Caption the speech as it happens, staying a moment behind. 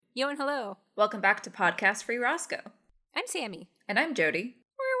Yo and hello. Welcome back to Podcast Free Roscoe. I'm Sammy. And I'm Jody.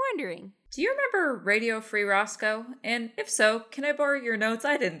 We're wondering, do you remember Radio Free Roscoe? And if so, can I borrow your notes?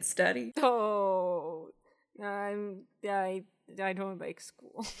 I didn't study. Oh, I don't like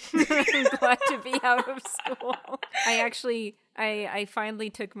school. I'm glad to be out of school. I finally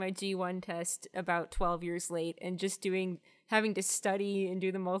took my G1 test about 12 years late, and just having to study and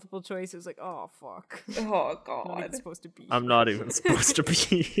do the multiple choice was like, oh fuck. Oh god. I'm not even supposed to be. I'm not even supposed to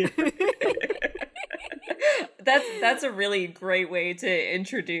be here. That's a really great way to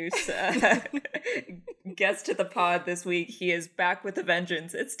introduce guest to the pod this week. He is back with a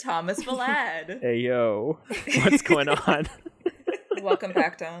vengeance. It's Thomas Vlad. Hey yo, what's going on? Welcome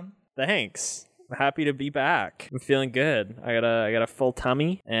back, Tom. Thanks. I'm happy to be back. I'm feeling good. I got a full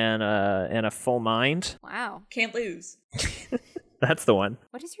tummy and a full mind. Wow. Can't lose. That's the one.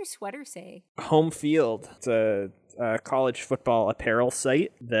 What does your sweater say? Home Field. It's a college football apparel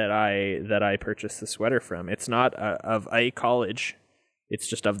site that I purchased the sweater from. It's not of a college. It's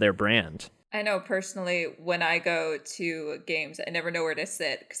just of their brand. I know personally when I go to games, I never know where to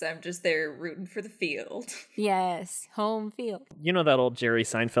sit because I'm just there rooting for the field. Yes, home field. You know that old Jerry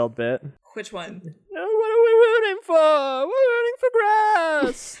Seinfeld bit? Which one? What are we rooting for? We're rooting for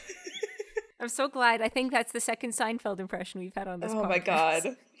grass. I'm so glad. I think that's the second Seinfeld impression we've had on this podcast. Oh my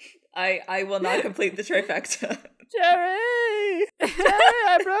god. I will not complete the trifecta. Jerry,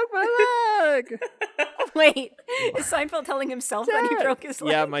 I broke my leg. Wait, is Seinfeld telling himself that he broke his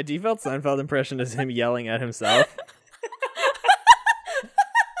leg? Yeah, my default Seinfeld impression is him yelling at himself.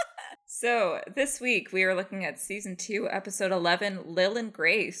 So, this week we are looking at Season 2, Episode 11, Lil and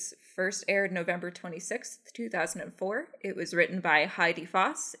Grace. First aired November 26th, 2004. It was written by Heidi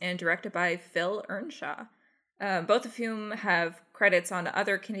Foss and directed by Phil Earnshaw. Both of whom have credits on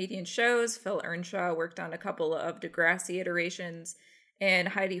other Canadian shows. Phil Earnshaw worked on a couple of Degrassi iterations, and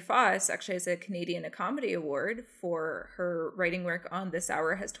Heidi Foss actually has a Canadian Comedy Award for her writing work on This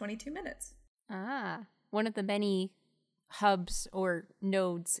Hour Has 22 Minutes. Ah, one of the many hubs or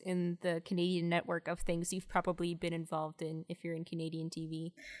nodes in the Canadian network of things you've probably been involved in if you're in Canadian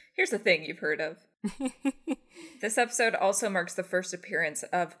TV. Here's a thing you've heard of. This episode also marks the first appearance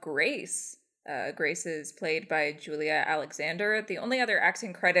of Grace. Grace is played by Julia Alexander. The only other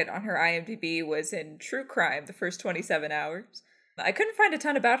acting credit on her IMDb was in True Crime, the first 27 hours. I couldn't find a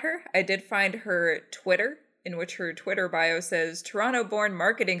ton about her. I did find her Twitter, in which her Twitter bio says, Toronto-born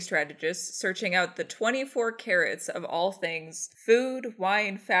marketing strategist searching out the 24 carats of all things food,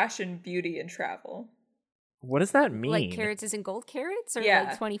 wine, fashion, beauty, and travel. What does that mean? Like carats is in gold carats? Or Yeah.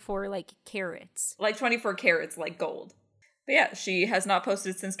 like 24 like carats? Like 24 carats, like gold. But yeah, she has not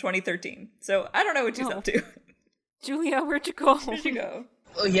posted since 2013. So I don't know what she's up to. Julia, where'd you go? Where'd you go?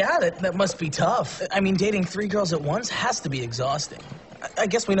 Well, yeah, that must be tough. I mean, dating 3 girls at once has to be exhausting. I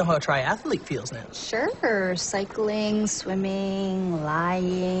guess we know how a triathlete feels now. Sure. Cycling, swimming,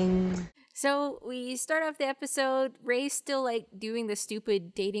 lying. So we start off the episode, Ray's still like doing the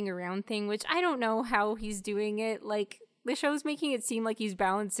stupid dating around thing, which I don't know how he's doing it. Like the show's making it seem like he's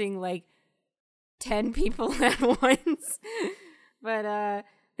balancing like 10 people at once. But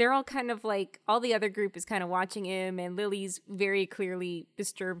they're all kind of like, all the other group is kind of watching him, and Lily's very clearly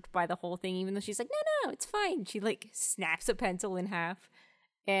disturbed by the whole thing, even though she's like, no, it's fine. She like snaps a pencil in half.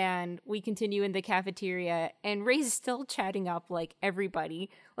 And we continue in the cafeteria, and Ray's still chatting up like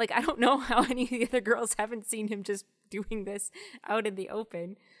everybody. Like, I don't know how any of the other girls haven't seen him just doing this out in the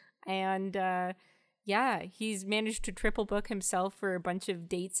open. And yeah, he's managed to triple book himself for a bunch of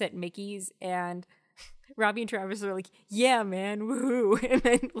dates at Mickey's, and Robbie and Travis are like, yeah, man, woohoo. And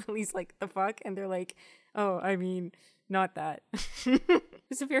then Lily's like, the fuck? And they're like, oh, I mean, not that.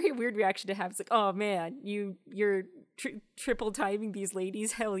 It's a very weird reaction to have. It's like, oh man, you're triple timing these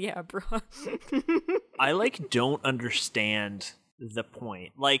ladies. Hell yeah, bro. I like don't understand the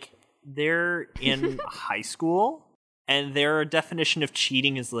point. Like they're in high school, and their definition of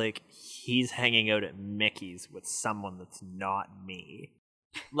cheating is like he's hanging out at Mickey's with someone that's not me.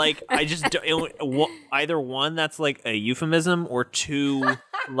 Like I just don't, either one that's like a euphemism, or two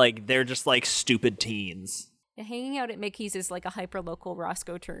like they're just like stupid teens. Hanging out at Mickey's is like a hyper-local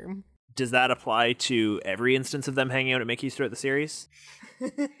Roscoe term. Does that apply to every instance of them hanging out at Mickey's throughout the series?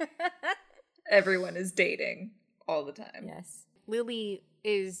 Everyone is dating all the time. Yes. Lily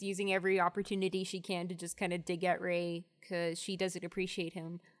is using every opportunity she can to just kind of dig at Ray because she doesn't appreciate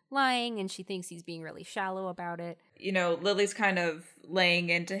him lying, and she thinks he's being really shallow about it. You know, Lily's kind of laying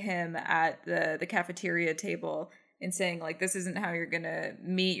into him at the cafeteria table and saying, like, this isn't how you're gonna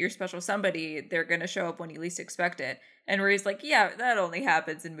meet your special somebody. They're gonna show up when you least expect it. And Ray's like, yeah, that only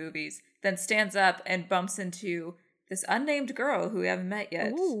happens in movies. Then stands up and bumps into this unnamed girl who we haven't met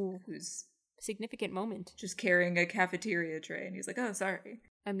yet, Ooh. who's Significant moment. just carrying a cafeteria tray, and he's like, "Oh, sorry."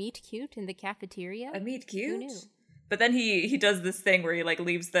 A meet cute in the cafeteria? A meet Who cute. knew? But then he does this thing where he like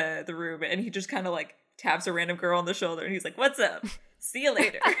leaves the room and he just kind of like taps a random girl on the shoulder and he's like, "What's up? See you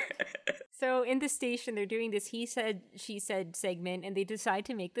later." So in the station, they're doing this he said, she said segment, and they decide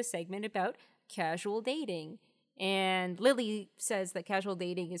to make the segment about casual dating. And Lily says that casual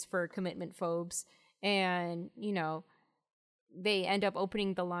dating is for commitment phobes. And, you know, they end up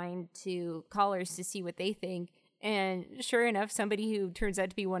opening the line to callers to see what they think. And sure enough, somebody who turns out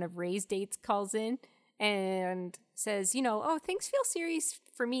to be one of Ray's dates calls in and says, you know, "Oh, things feel serious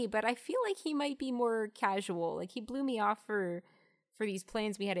for me, but I feel like he might be more casual. Like, he blew me off for these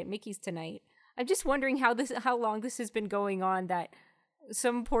plans we had at Mickey's tonight." I'm just wondering how long this has been going on, that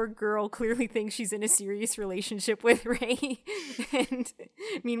some poor girl clearly thinks she's in a serious relationship with Ray, and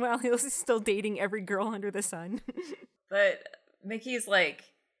meanwhile he's still dating every girl under the sun. But Mickey's like,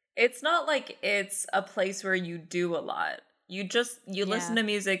 it's not like it's a place where you do a lot. You listen to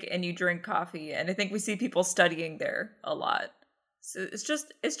music and you drink coffee, and I think we see people studying there a lot. So it's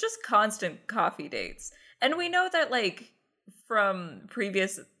just constant coffee dates. And we know that, like, from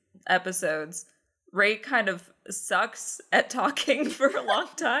previous episodes, Ray kind of sucks at talking for a long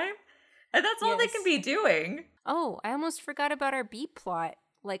time. And that's all they can be doing. Oh, I almost forgot about our B plot,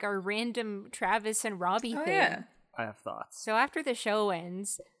 like our random Travis and Robbie thing. Yeah. I have thoughts. So after the show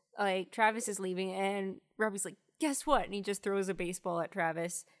ends, like, Travis is leaving and Robbie's like, "Guess what?" And he just throws a baseball at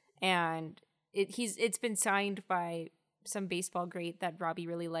Travis, and it's been signed by some baseball great that Robbie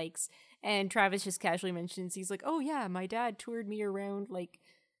really likes. And Travis just casually mentions, he's like, "Oh yeah, my dad toured me around, like,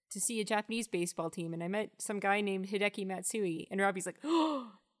 to see a Japanese baseball team, and I met some guy named Hideki Matsui." And Robbie's like,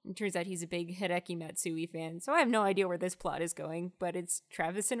 "Oh!" And turns out he's a big Hideki Matsui fan. So I have no idea where this plot is going, but it's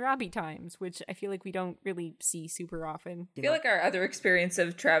Travis and Robbie times, which I feel like we don't really see super often. I feel like our other experience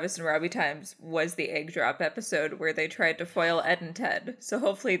of Travis and Robbie times was the egg drop episode where they tried to foil Ed and Ted. So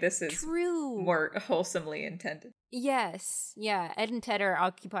hopefully this is True. more wholesomely intended. Yes. Yeah. Ed and Ted are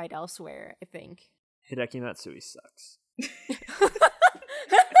occupied elsewhere, I think. Hideki Matsui sucks.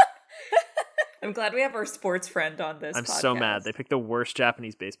 I'm glad we have our sports friend on this I'm podcast. so mad. They picked the worst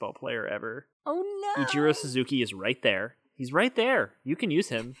Japanese baseball player ever. Oh no. Ichiro Suzuki is right there. He's right there. You can use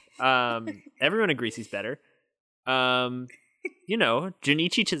him. Everyone agrees he's better. You know,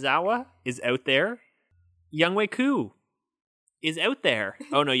 Junichi Chizawa is out there. Youngwei Koo is out there.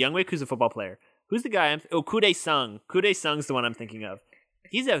 Oh no, Youngwei Koo's a football player. Who's the guy? Kude Sung. Kude Sung's the one I'm thinking of.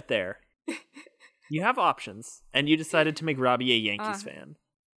 He's out there. You have options, and you decided to make Robbie a Yankees fan.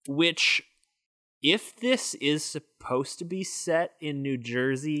 Which, if this is supposed to be set in New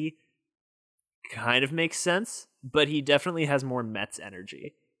Jersey, kind of makes sense, but he definitely has more Mets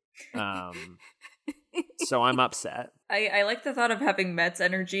energy. So I'm upset. I like the thought of having Mets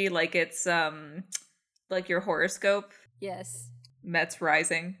energy like it's like your horoscope. Yes. Mets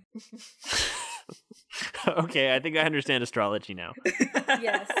rising. Okay, I think I understand astrology now.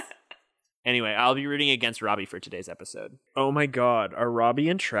 Yes. Anyway, I'll be rooting against Robbie for today's episode. Oh my god, are Robbie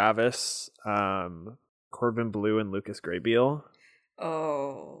and Travis Corbin Blue and Lucas Graybeal?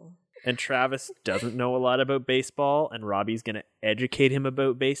 Oh. And Travis doesn't know a lot about baseball, and Robbie's going to educate him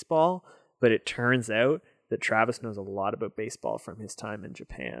about baseball, but it turns out that Travis knows a lot about baseball from his time in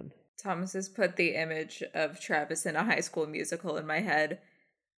Japan. Thomas has put the image of Travis in a High School Musical in my head,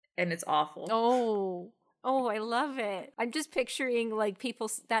 and it's awful. Oh, I love it. I'm just picturing, like,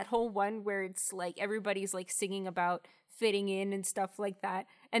 people, that whole one where it's like everybody's like singing about fitting in and stuff like that,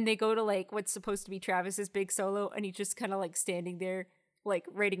 and they go to like what's supposed to be Travis's big solo, and he's just kind of like standing there, like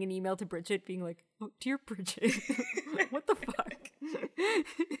writing an email to Bridget being like, "Oh, dear Bridget, what the fuck?"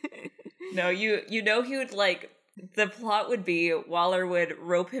 No, you know he would, like, the plot would be Waller would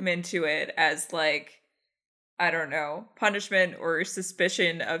rope him into it as, like, I don't know, punishment or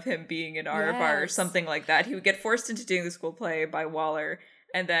suspicion of him being an RFR or something like that. He would get forced into doing the school play by Waller,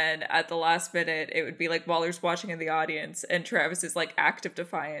 and then at the last minute, it would be like Waller's watching in the audience, and Travis's, like, act of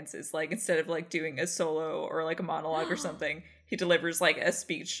defiance is, like, instead of, like, doing a solo or, like, a monologue or something, he delivers, like, a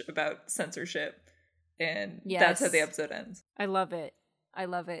speech about censorship, and that's how the episode ends. I love it. I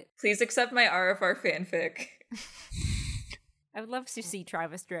love it. Please accept my RFR fanfic. I would love to see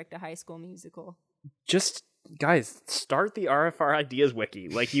Travis direct a High School Musical. Just, guys, start the RFR Ideas Wiki.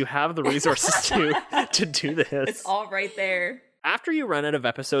 Like, you have the resources to do this. It's all right there. After you run out of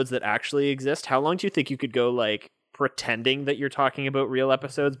episodes that actually exist, how long do you think you could go, like, pretending that you're talking about real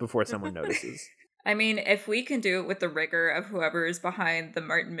episodes before someone notices? I mean, if we can do it with the rigor of whoever is behind the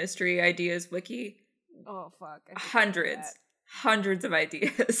Martin Mystery Ideas Wiki, Oh, fuck. hundreds of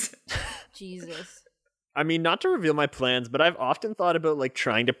ideas. Jesus. I mean, not to reveal my plans, but I've often thought about like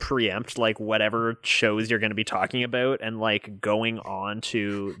trying to preempt like whatever shows you're going to be talking about and like going on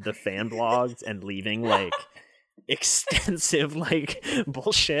to the fan blogs and leaving like extensive like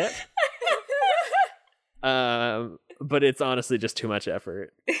bullshit. But it's honestly just too much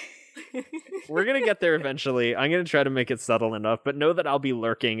effort. We're going to get there eventually. I'm going to try to make it subtle enough, but know that I'll be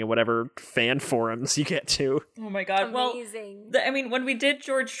lurking in whatever fan forums you get to. Oh my god. Amazing. Well, I mean, when we did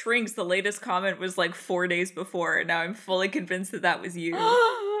George Shrinks, the latest comment was like 4 days before, and now I'm fully convinced that was you.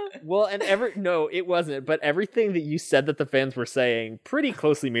 Well, and no, it wasn't, but everything that you said that the fans were saying pretty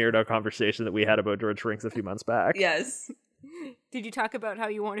closely mirrored our conversation that we had about George Shrinks a few months back. Yes. Did you talk about how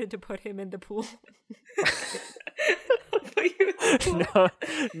you wanted to put him in the pool?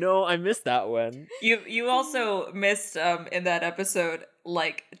 No, I missed that one. You also missed in that episode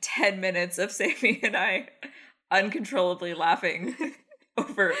like 10 minutes of Sammy and I uncontrollably laughing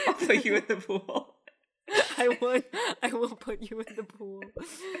over you in the pool. I will put you in the pool.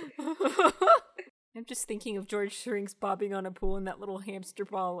 I'm just thinking of George Shrinks bobbing on a pool in that little hamster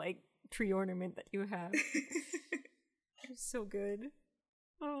ball like tree ornament that you have. It's so good.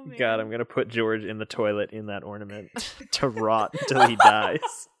 Oh, man. God, I'm gonna put George in the toilet in that ornament to rot until he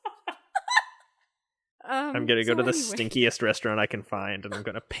dies. I'm gonna go to the stinkiest restaurant I can find, and I'm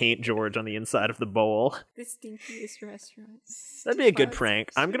gonna paint George on the inside of the bowl. The stinkiest restaurant. That'd be a good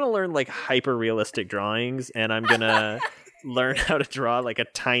prank. I'm gonna learn like hyper realistic drawings, and I'm gonna learn how to draw like a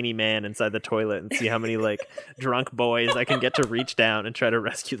tiny man inside the toilet and see how many like drunk boys I can get to reach down and try to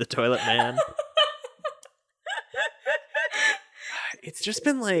rescue the toilet man. It's just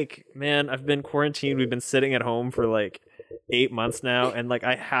been like, man, I've been quarantined. We've been sitting at home for like 8 months now, and like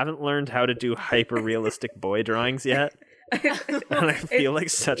I haven't learned how to do hyper realistic boy drawings yet. And I feel like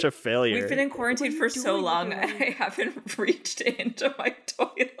such a failure. We've been in quarantine for so long, I haven't reached into my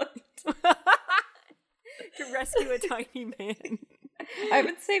toilet to rescue a tiny man. I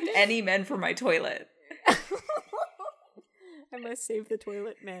haven't saved any men for my toilet. I must save the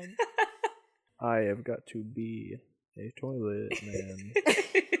toilet man. I have got to be a toilet man.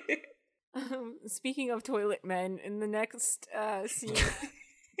 Speaking of toilet men, in the next scene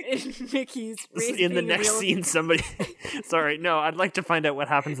in Mickey's... In the next scene, somebody... Sorry, no, I'd like to find out what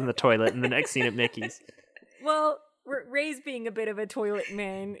happens in the toilet in the next scene at Mickey's. Well, Ray's being a bit of a toilet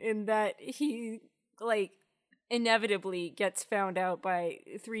man in that he, like, inevitably gets found out by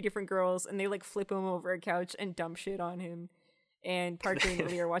 3 different girls, and they, like, flip him over a couch and dump shit on him. And Parker and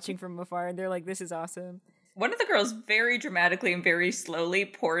Lily are watching from afar, and they're like, this is awesome. One of the girls very dramatically and very slowly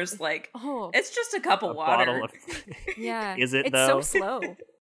pours like, it's just a cup of water. Yeah. Is it it's though? It's so slow.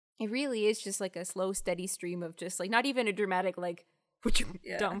 It really is just like a slow, steady stream of just like, not even a dramatic like,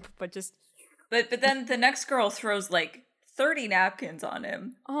 dump, but just. But then the next girl throws like 30 napkins on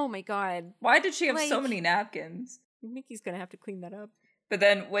him. Oh my god. Why did she have so many napkins? Mickey's gonna have to clean that up. But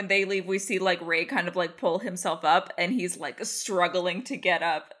then when they leave, we see like Ray kind of like pull himself up, and he's like struggling to get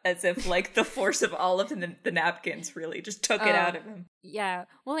up, as if like the force of all of the napkins really just took it out of him. Yeah.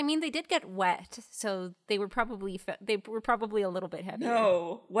 Well, I mean, they did get wet, so they were probably a little bit heavier.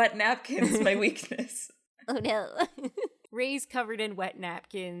 No, wet napkins, my weakness. Oh no. Ray's covered in wet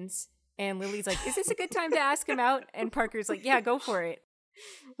napkins, and Lily's like, "Is this a good time to ask him out?" And Parker's like, "Yeah, go for it."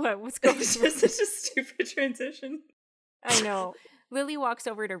 What's going on? It's just such a stupid transition. I know. Lily walks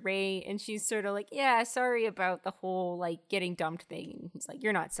over to Ray and she's sort of like, yeah, sorry about the whole like getting dumped thing. And he's like,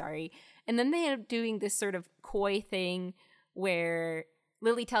 you're not sorry. And then they end up doing this sort of coy thing where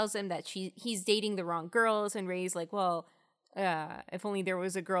Lily tells him that he's dating the wrong girls, and Ray's like, well, if only there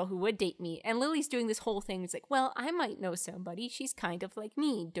was a girl who would date me. And Lily's doing this whole thing. It's like, well, I might know somebody. She's kind of like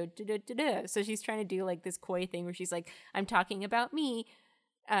me. So she's trying to do like this coy thing where she's like, I'm talking about me,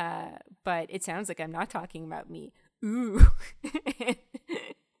 but it sounds like I'm not talking about me. Ooh.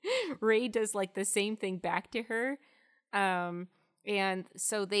 Ray does like the same thing back to her, and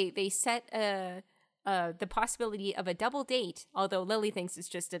so they set the possibility of a double date, although Lily thinks it's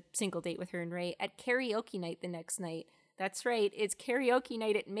just a single date with her and Ray, at karaoke night the next night. That's right, it's karaoke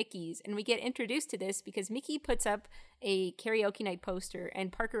night at Mickey's, and we get introduced to this because Mickey puts up a karaoke night poster,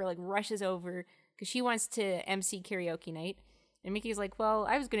 and Parker like rushes over because she wants to MC karaoke night. And Mickey's like, well,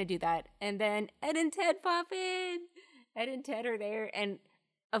 I was going to do that. And then Ed and Ted pop in. Ed and Ted are there. And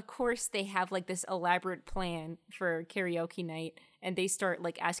of course, they have like this elaborate plan for karaoke night. And they start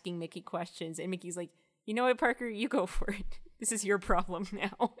like asking Mickey questions. And Mickey's like, you know what, Parker? You go for it. This is your problem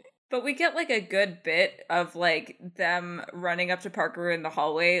now. But we get like a good bit of like them running up to Parker in the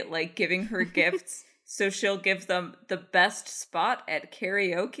hallway, like giving her gifts. So she'll give them the best spot at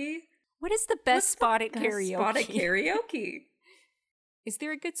karaoke. What is the best spot at karaoke? Spot at karaoke? Is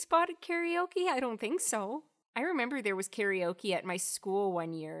there a good spot at karaoke? I don't think so. I remember there was karaoke at my school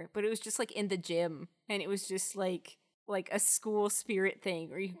one year, but it was just like in the gym, and it was just like a school spirit thing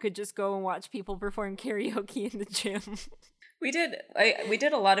where you could just go and watch people perform karaoke in the gym. We did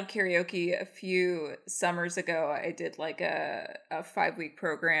a lot of karaoke a few summers ago. I did like a 5-week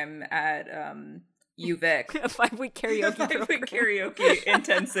program at UVic. A 5-week karaoke program. 5-week karaoke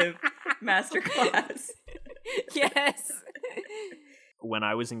intensive masterclass. Yes. When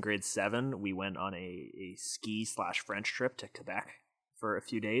I was in grade 7, we went on a ski/French trip to Quebec for a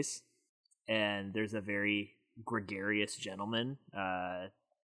few days. And there's a very gregarious gentleman.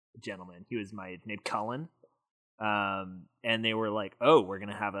 He was named Cullen. And they were like, oh, we're going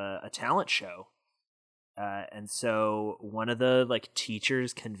to have a talent show. And so one of the like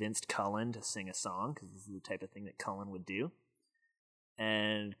teachers convinced Cullen to sing a song, because this is the type of thing that Cullen would do.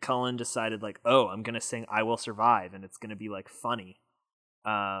 And Cullen decided like, oh, I'm going to sing I Will Survive, and it's going to be like funny.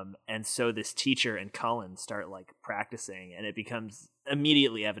 And so this teacher and Cullen start like practicing, and it becomes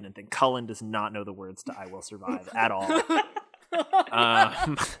immediately evident that Cullen does not know the words to I Will Survive at all.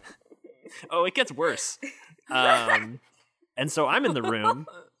 Oh, it gets worse. And so I'm in the room,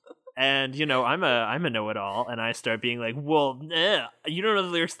 and you know, I'm a know-it-all, and I start being like, well, you don't know the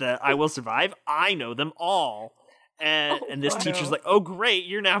lyrics to I Will Survive? I know them all. And this teacher's like, oh great,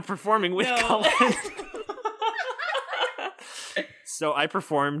 you're now performing with Cullen. So I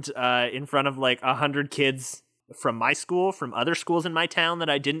performed in front of like 100 kids from my school, from other schools in my town that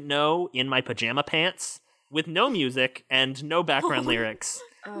I didn't know, in my pajama pants, with no music and no background lyrics.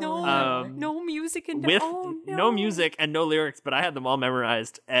 No music and no music and no lyrics, but I had them all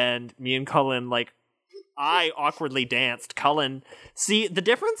memorized. And me and Cullen, like, I awkwardly danced. Cullen, see, the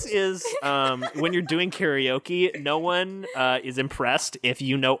difference is when you're doing karaoke, no one is impressed if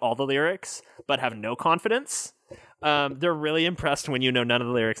you know all the lyrics but have no confidence. They're really impressed when you know none of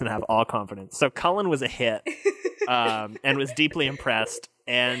the lyrics and have all confidence. So Cullen was a hit and was deeply impressed.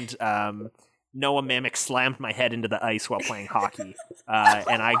 And Noah Mamick slammed my head into the ice while playing hockey,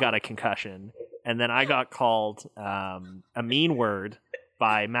 and I got a concussion. And then I got called a mean word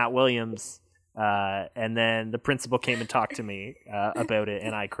by Matt Williams, and then the principal came and talked to me about it,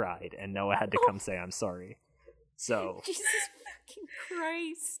 and I cried, and Noah had to come say I'm sorry. So Jesus fucking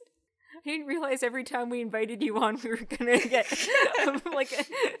Christ. I didn't realize every time we invited you on, we were gonna get like a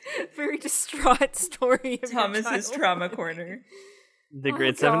very distraught story of Thomas's trauma corner. The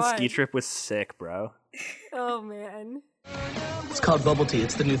grade 7 ski trip was sick, bro. Oh, man. It's called bubble tea.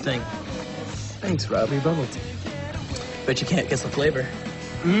 It's the new thing. Thanks, Robbie. Bubble tea. Bet you can't guess the flavor.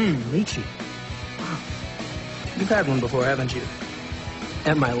 Lychee. You've had one before, haven't you?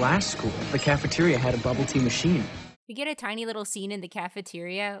 At my last school, the cafeteria had a bubble tea machine. We get a tiny little scene in the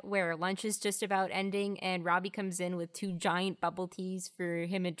cafeteria where lunch is just about ending, and Robbie comes in with 2 giant bubble teas for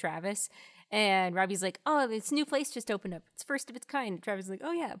him and Travis. And Robbie's like, oh, this new place just opened up. It's first of its kind. Travis is like,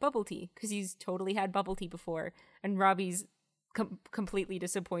 oh yeah, bubble tea. Because he's totally had bubble tea before. And Robbie's completely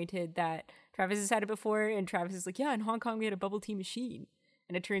disappointed that Travis has had it before. And Travis is like, yeah, in Hong Kong we had a bubble tea machine.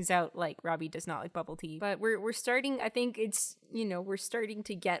 And it turns out like Robbie does not like bubble tea. But we're starting, I think it's, you know, we're starting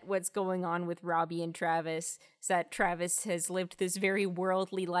to get what's going on with Robbie and Travis. Is that Travis has lived this very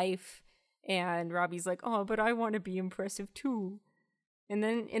worldly life. And Robbie's like, oh, but I want to be impressive too. And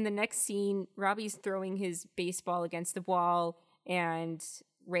then in the next scene, Robbie's throwing his baseball against the wall, and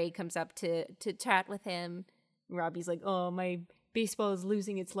Ray comes up to chat with him. Robbie's like, oh, my baseball is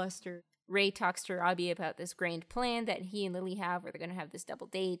losing its luster. Ray talks to Robbie about this grand plan that he and Lily have, where they're going to have this double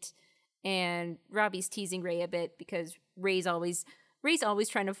date. And Robbie's teasing Ray a bit because Ray's always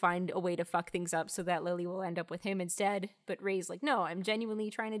trying to find a way to fuck things up so that Lily will end up with him instead. But Ray's like, no, I'm genuinely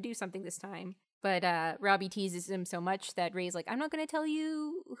trying to do something this time. But Robbie teases him so much that Ray's like, I'm not going to tell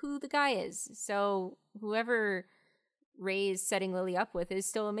you who the guy is. So whoever Ray is setting Lily up with is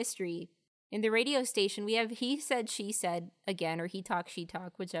still a mystery. In the radio station, we have he said, she said again, or he talk, she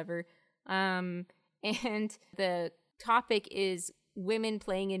talk, whichever. And the topic is women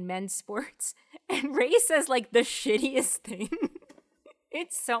playing in men's sports. And Ray says like the shittiest thing.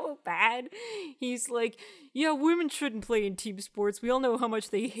 It's so bad. He's like, yeah, women shouldn't play in team sports. We all know how much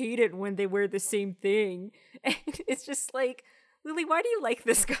they hate it when they wear the same thing. And it's just like, Lily, why do you like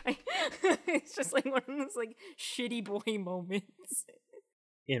this guy? It's just like one of those like shitty boy moments.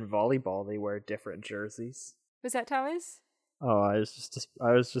 In volleyball, they wear different jerseys. Was that Thomas? Oh, I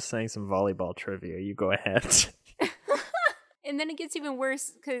was just saying some volleyball trivia. You go ahead. And then it gets even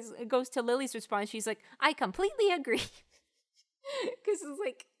worse because it goes to Lily's response. She's like, I completely agree. Because it's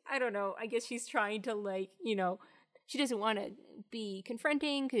like, I don't know, I guess she's trying to like, you know, she doesn't want to be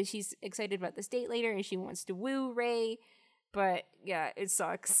confronting because she's excited about this date later and she wants to woo Ray. But yeah, it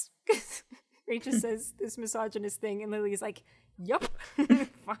sucks. Ray just says this misogynist thing, and Lily's like, yup,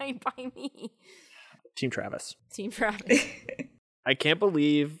 fine by me. Team Travis. Team Travis. I can't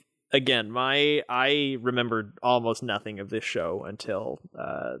believe, again, I remembered almost nothing of this show until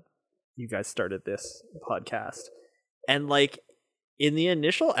you guys started this podcast. And like, in the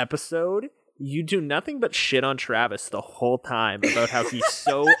initial episode, you do nothing but shit on Travis the whole time about how he's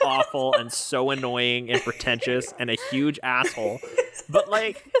so awful and so annoying and pretentious and a huge asshole. But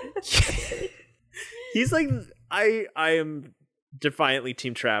like, he's like, I am defiantly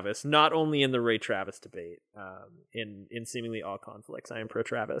Team Travis, not only in the Ray Travis debate, in seemingly all conflicts. I am pro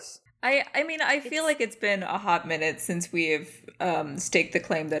Travis. I mean, I feel like it's been a hot minute since we have staked the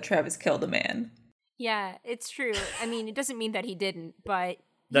claim that Travis killed a man. Yeah, it's true. I mean, it doesn't mean that he didn't, but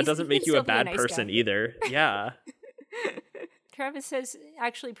that doesn't make you a bad nice person guy. either. Yeah. Travis has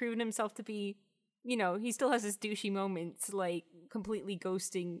actually proven himself to be, you know, he still has his douchey moments, like completely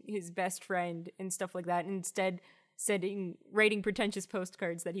ghosting his best friend and stuff like that, and instead writing pretentious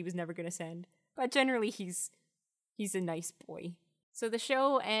postcards that he was never going to send. But generally, he's a nice boy. So the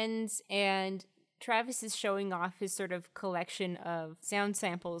show ends, and Travis is showing off his sort of collection of sound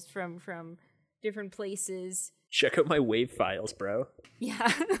samples from different places. Check out my wave files, bro.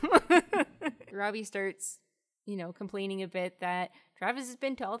 Yeah. Robbie starts, you know, complaining a bit that Travis has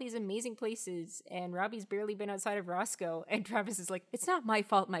been to all these amazing places and Robbie's barely been outside of Roscoe. And Travis is like, it's not my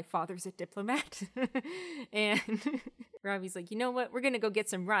fault my father's a diplomat. And Robbie's like, you know what? We're going to go get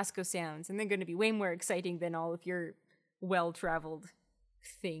some Roscoe sounds and they're going to be way more exciting than all of your well-traveled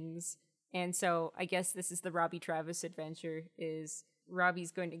things. And so I guess this is the Robbie Travis adventure, is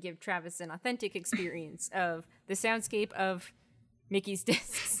Robbie's going to give Travis an authentic experience of the soundscape of Mickey's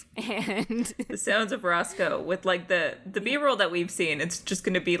discs and the sounds of Roscoe with like the B-roll that we've seen. It's just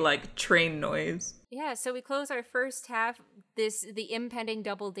going to be like train noise. Yeah, so we close our first half. The impending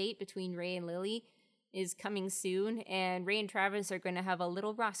double date between Ray and Lily is coming soon, and Ray and Travis are going to have a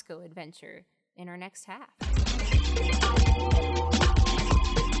little Roscoe adventure in our next half.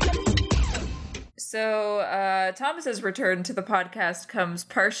 So Thomas's return to the podcast comes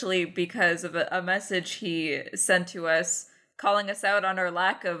partially because of a message he sent to us calling us out on our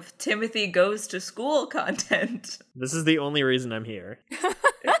lack of Timothy Goes to School content. This is the only reason I'm here.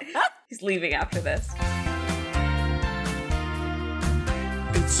 He's leaving after this.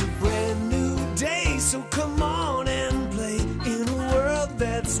 It's a brand new day, so come on and play in a world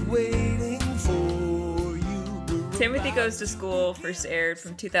that's waiting for you. Timothy Goes to School first aired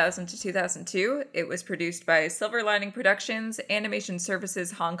from 2000 to 2002. It was produced by Silver Lining Productions, Animation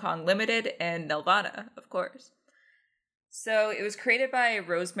Services Hong Kong Limited, and Nelvana, of course. So it was created by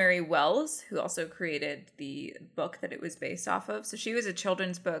Rosemary Wells, who also created the book that it was based off of. So she was a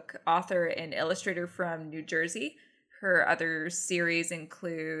children's book author and illustrator from New Jersey. Her other series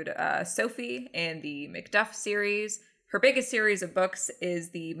include Sophie and the Macduff series. Her biggest series of books is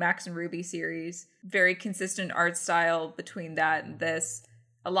the Max and Ruby series. Very consistent art style between that and this.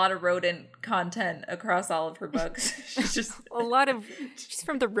 A lot of rodent content across all of her books. She's just she's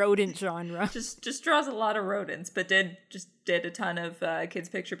from the rodent genre. Just draws a lot of rodents, but did a ton of kids'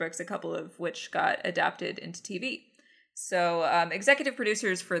 picture books, a couple of which got adapted into TV. So executive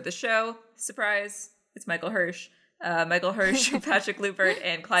producers for the show, surprise, it's Michael Hirsch. Patrick Lubert,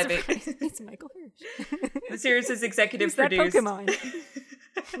 and Clive Bateman. It's Michael Hirsch. The series is executive Who's produced. That Pokemon?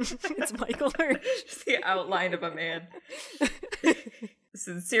 It's Michael Hirsch. Just the outline of a man.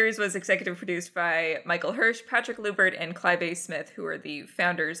 So the series was executive produced by Michael Hirsch, Patrick Lubert, and Clive A. Smith, who are the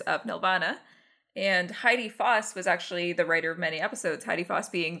founders of Nelvana. And Heidi Foss was actually the writer of many episodes, Heidi Foss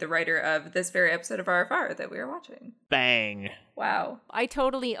being the writer of this very episode of RFR that we are watching. Bang. Wow. I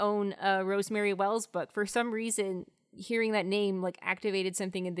totally own a Rosemary Wells book. For some reason, hearing that name like activated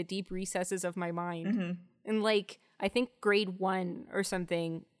something in the deep recesses of my mind. Mm-hmm. And like, I think grade 1 or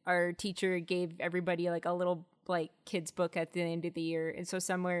something, our teacher gave everybody like a little like kids book at the end of the year. And so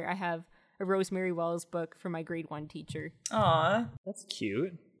somewhere I have a Rosemary Wells book from my grade 1 teacher. Aw. That's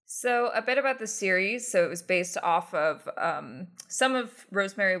cute. So a bit about the series. So it was based off of some of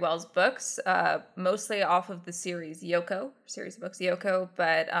Rosemary Wells' books, mostly off of the series of books Yoko,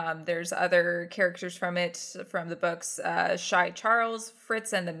 but there's other characters from it, from the books Shy Charles,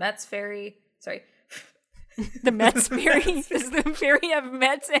 Fritz and the Metz Fairy. Sorry. The Metz Fairy? Does the fairy have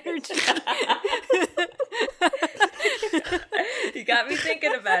Metz energy? You got me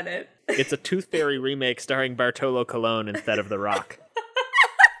thinking about it. It's a Tooth Fairy remake starring Bartolo Colon instead of The Rock.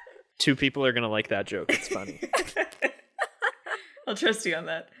 2 people are going to like that joke. It's funny. I'll trust you on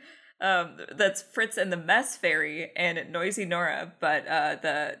that. That's Fritz and the Mess Fairy and Noisy Nora, but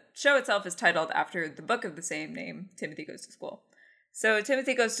the show itself is titled after the book of the same name, Timothy Goes to School. So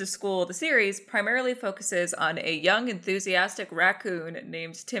Timothy Goes to School, the series, primarily focuses on a young, enthusiastic raccoon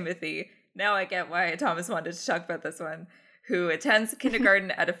named Timothy. Now I get why Thomas wanted to talk about this one. Who attends kindergarten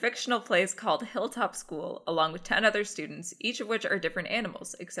at a fictional place called Hilltop School, along with 10 other students, each of which are different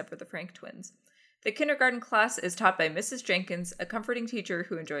animals, except for the Frank twins. The kindergarten class is taught by Mrs. Jenkins, a comforting teacher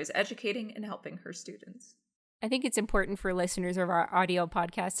who enjoys educating and helping her students. I think it's important for listeners of our audio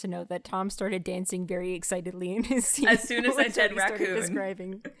podcast to know that Tom started dancing very excitedly in his scene. As soon as I said he started raccoon.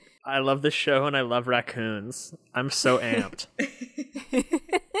 describing. I love this show and I love raccoons. I'm so amped.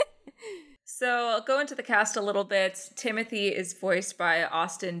 So I'll go into the cast a little bit. Timothy is voiced by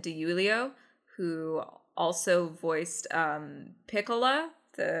Austin DiIulio, who also voiced Piccola,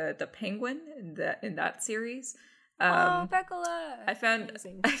 the penguin in that series. Piccola! I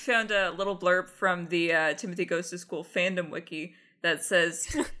found a little blurb from the Timothy Goes to School fandom wiki that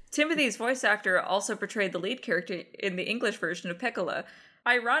says Timothy's voice actor also portrayed the lead character in the English version of Piccola.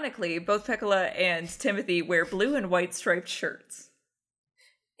 Ironically, both Piccola and Timothy wear blue and white striped shirts.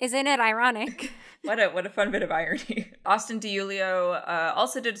 Isn't it ironic? What a fun bit of irony. Austin DiIulio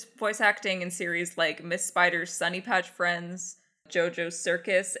also did voice acting in series like Miss Spider's Sunny Patch Friends, JoJo's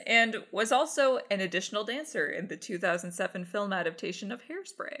Circus, and was also an additional dancer in the 2007 film adaptation of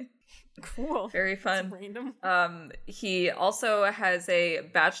Hairspray. Cool. Very fun. Random. He also has a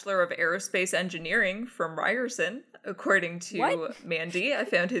Bachelor of Aerospace Engineering from Ryerson, according to Mandy. I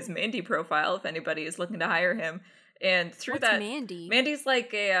found his Mandy profile if anybody is looking to hire him. And through What's that, Mandy? Mandy's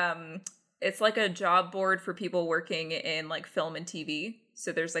like it's like a job board for people working in like film and TV.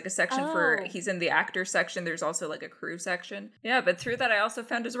 So there's like a section for, he's in the actor section. There's also like a crew section. Yeah, but through that, I also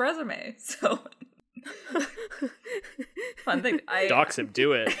found his resume. So fun thing. Dox him,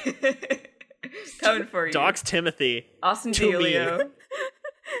 do it. Coming for you. Dox Timothy. Austin to me. DiIulio.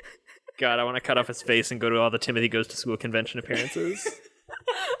 God, I want to cut off his face and go to all the Timothy Goes to School convention appearances.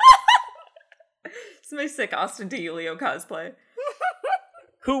 It's my sick Austin DiIulio cosplay.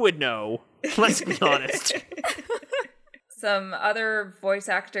 Who would know? Let's be honest. Some other voice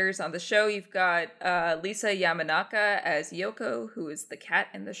actors on the show. You've got Lisa Yamanaka as Yoko, who is the cat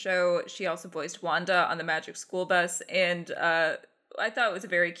in the show. She also voiced Wanda on the Magic School Bus, and I thought it was a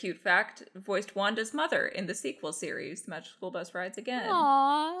very cute fact, voiced Wanda's mother in the sequel series, The Magic School Bus Rides Again.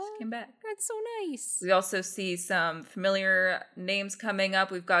 Aww. She came back. That's so nice. We also see some familiar names coming up.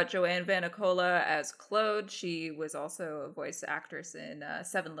 We've got Joanne Vanicola as Claude. She was also a voice actress in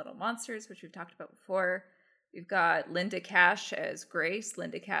Seven Little Monsters, which we've talked about before. We've got Linda Cash as Grace.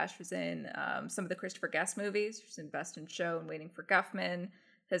 Linda Cash was in some of the Christopher Guest movies. She was in Best in Show and Waiting for Guffman.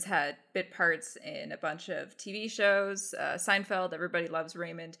 Has had bit parts in a bunch of TV shows. Seinfeld, Everybody Loves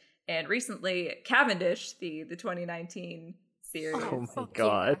Raymond. And recently, Cavendish, the 2019 series. Oh my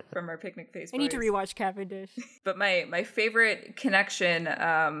god. From our Picnic Face I need to Boys. rewatch Cavendish. But my favorite connection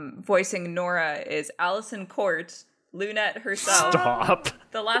voicing Nora is Allison Court, Lunette herself. Stop.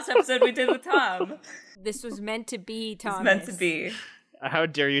 The last episode we did with Tom. This was meant to be, Thomas. It's meant to be. How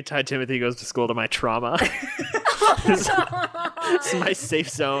dare you tie Timothy Goes to School to my trauma? This is my safe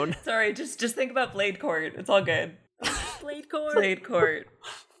zone. Sorry, just think about Blade Court. It's all good. Blade Court. Blade Court.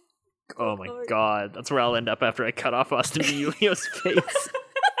 Oh my god. That's where I'll end up after I cut off Austin DiIulio's face.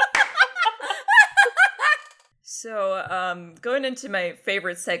 So, going into my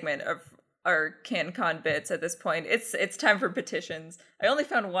favorite segment of our CanCon bits at this point, it's time for petitions. I only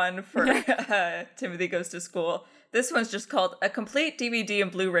found one for Timothy Goes to School. This one's just called A Complete DVD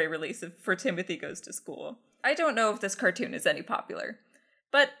and Blu-ray Release for Timothy Goes to School. I don't know if this cartoon is any popular,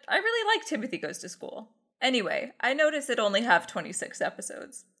 but I really like Timothy Goes to School. Anyway, I noticed it only have 26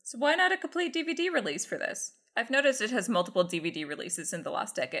 episodes, so why not a complete DVD release for this? I've noticed it has multiple DVD releases in the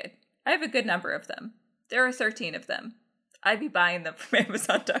last decade. I have a good number of them. There are 13 of them. I'd be buying them from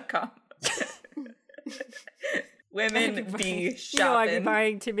Amazon.com. Women be shopping. You know I'd be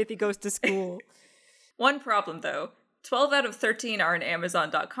buying Timothy Goes to School. One problem, though. 12 out of 13 are on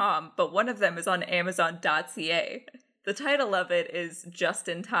Amazon.com, but one of them is on Amazon.ca. The title of it is Just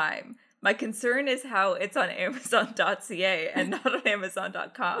in Time. My concern is how it's on Amazon.ca and not on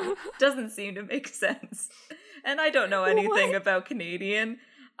Amazon.com. Doesn't seem to make sense. And I don't know anything about Canadian.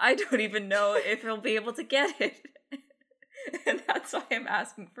 I don't even know if I'll be able to get it. And that's why I'm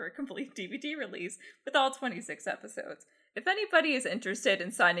asking for a complete DVD release with all 26 episodes. If anybody is interested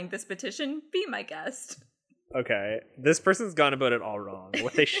in signing this petition, be my guest. Okay, this person's gone about it all wrong.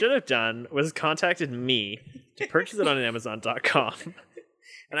 What they should have done was contacted me to purchase it on Amazon.com,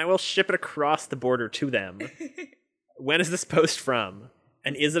 and I will ship it across the border to them. When is this post from?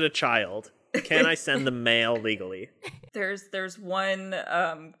 And is it a child? Can I send the mail legally? There's one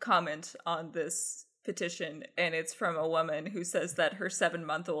comment on this petition, and it's from a woman who says that her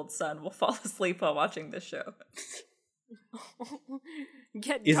 7-month-old son will fall asleep while watching this show.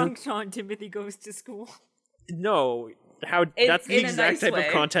 Get dunked on, Timothy Goes to School. No, that's the exact type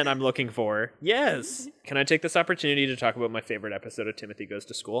of content I'm looking for. Yes. Can I take this opportunity to talk about my favorite episode of Timothy Goes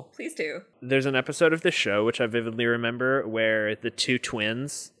to School? Please do. There's an episode of this show, which I vividly remember, where the two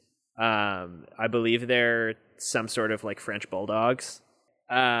twins, I believe they're some sort of like French bulldogs.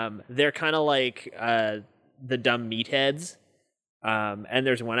 They're kind of like the dumb meatheads. And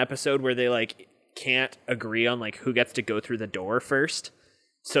there's one episode where they like can't agree on like who gets to go through the door first.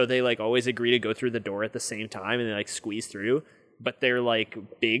 So they like always agree to go through the door at the same time and they like squeeze through, but they're like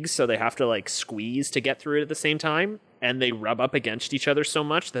big, so they have to like squeeze to get through it at the same time, and they rub up against each other so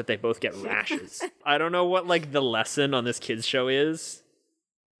much that they both get rashes. I don't know what like the lesson on this kids show is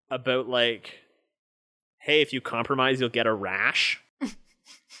about like, hey, if you compromise, you'll get a rash.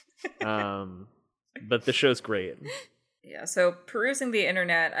 But the show's great. Yeah, so perusing the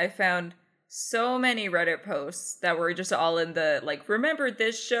internet, I found so many Reddit posts that were just all in the, like, remember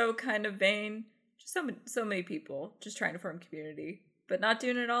this show kind of vein. Just so many people just trying to form community, but not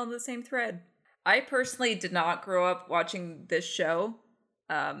doing it all in the same thread. I personally did not grow up watching this show.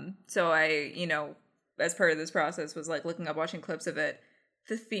 So I, as part of this process was, like, looking up, watching clips of it.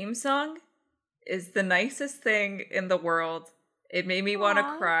 The theme song is the nicest thing in the world. It made me want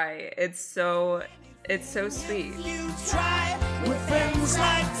to cry. It's so sweet. You try with friends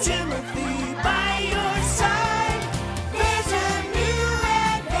like Timothy by your side. There's a new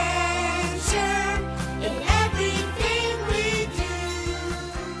adventure in everything we do.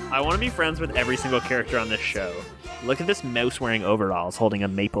 I want to be friends with every single character on this show. Look at this mouse wearing overalls holding a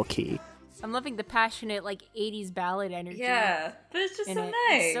maple key. I'm loving the passionate, like, 80s ballad energy. Yeah, but it's just so nice.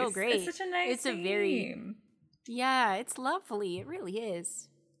 It's so great. It's such a nice It's a very... Yeah, it's lovely. It really is.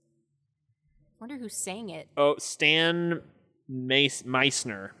 Wonder who sang it. Oh, Stan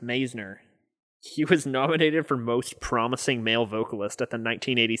Meisner. He was nominated for Most Promising Male Vocalist at the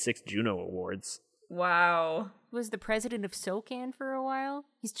 1986 Juno Awards. Wow. He was the president of SOCAN for a while.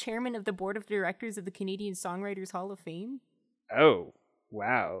 He's chairman of the board of directors of the Canadian Songwriters Hall of Fame. Oh,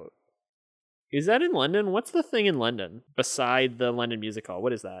 wow. Is that in London? What's the thing in London beside the London Music Hall?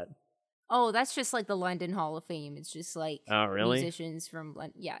 What is that? Oh, that's just like the London Hall of Fame. It's just like musicians from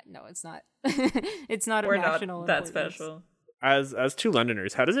London. Yeah, no, it's not. It's not We're a national not that importance. special. As two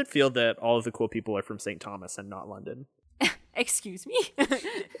Londoners, how does it feel that all of the cool people are from St. Thomas and not London? Excuse me?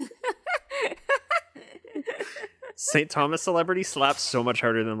 St. Thomas celebrities slap so much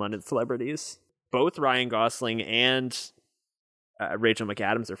harder than London celebrities. Both Ryan Gosling and Rachel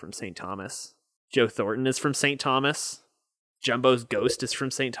McAdams are from St. Thomas. Joe Thornton is from St. Thomas. Jumbo's ghost is from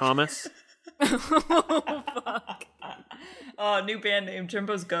St. Thomas. Oh, fuck. Oh, new band name,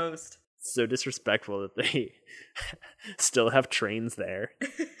 Jumbo's Ghost. So disrespectful that they still have trains there.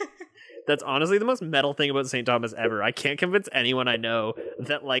 That's honestly the most metal thing about St. Thomas ever. I can't convince anyone I know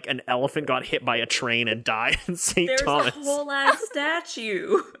that like an elephant got hit by a train and died in St. Thomas. There's a whole ass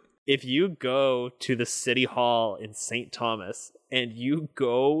statue. If you go to the city hall in St. Thomas and you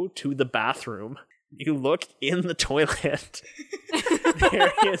go to the bathroom, you look in the toilet,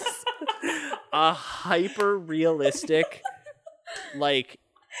 there is a hyper-realistic, like,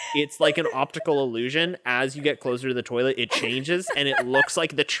 it's like an optical illusion. As you get closer to the toilet, it changes, and it looks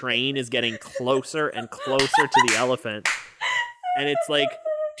like the train is getting closer and closer to the elephant. And it's like,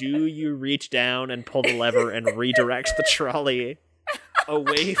 do you reach down and pull the lever and redirect the trolley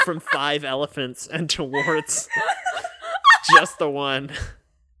away from 5 elephants and towards just the one?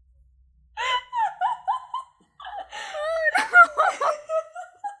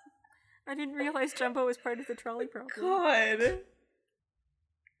 I didn't realize Jumbo was part of the trolley problem. God.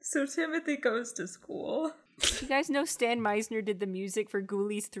 So Timothy Goes to School. You guys know Stan Meisner did the music for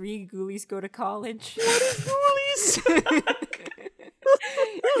Ghoulies 3, Ghoulies Go to College? What is Ghoulies?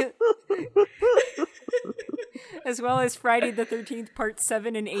 As well as Friday the 13th, Part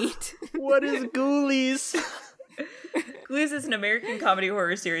 7 and 8. What is Ghoulies? Ghoulies is an American comedy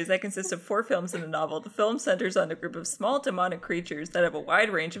horror series that consists of 4 films and a novel. The film centers on a group of small demonic creatures that have a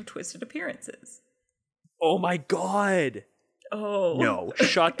wide range of twisted appearances. Oh my god. Oh. No,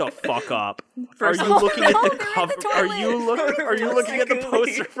 shut the fuck up. First are you looking at the they're cover? in the Are toilet. you looking at the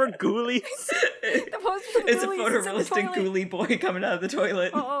poster for Ghoulies? The poster for It's a Ghoulies is in the photorealistic toilet. ghoulie boy coming out of the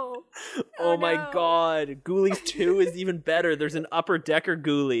toilet. Oh. Oh my no. god. Ghoulies 2 is even better. There's an upper decker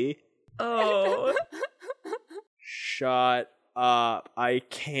ghoulie. Oh. Shut up. I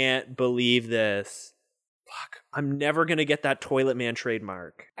can't believe this. Fuck. I'm never going to get that Toilet Man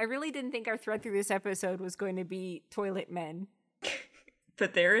trademark. I really didn't think our thread through this episode was going to be toilet men.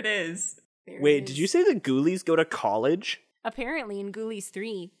 But there it is. There it Wait, is. did you say the Ghoulies go to college? Apparently in Ghoulies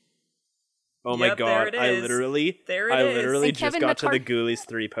 3. Oh my Yep, there god, it I is. literally There it I is. literally And just Kevin got to the McCarthy- Ghoulies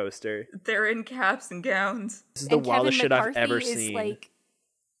 3 poster. They're in caps and gowns. This is the And wildest Kevin shit I've McCarthy ever is seen. like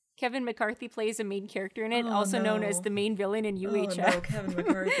Kevin McCarthy plays a main character in it, Oh, also known as no. the main villain in UHF. Oh no, Kevin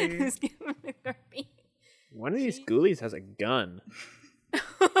McCarthy. It's Kevin McCarthy. One of these Ghoulies has a gun.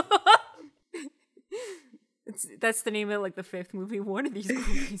 That's the name of like the 5th movie. One of these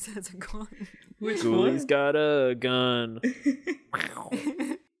ghoulies has a gun. Which Ghoulies got a gun.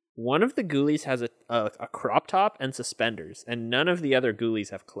 One of the Ghoulies has a crop top and suspenders, and none of the other Ghoulies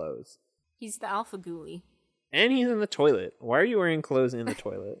have clothes. He's the alpha ghoulie. And he's in the toilet. Why are you wearing clothes in the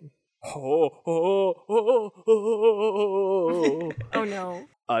toilet? Oh, Oh no.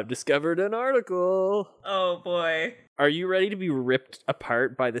 I've discovered an article. Oh boy. Are you ready to be ripped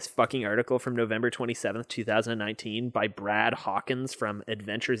apart by this fucking article from November 27th, 2019 by Brad Hawkins from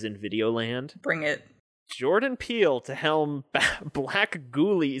Adventures in Videoland? Bring it. Jordan Peele to helm Black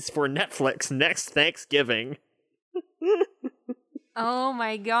Ghoulies for Netflix next Thanksgiving. Oh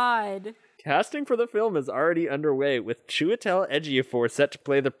my god. Casting for the film is already underway, with Chiwetel Ejiofor set to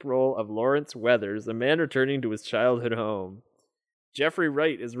play the role of Lawrence Weathers, a man returning to his childhood home. Jeffrey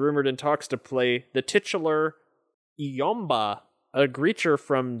Wright is rumored in talks to play the titular Iomba, a creature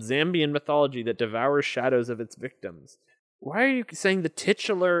from Zambian mythology that devours shadows of its victims. Why are you saying the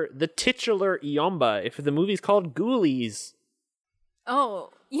titular Iomba if the movie's called Ghoulies? Oh,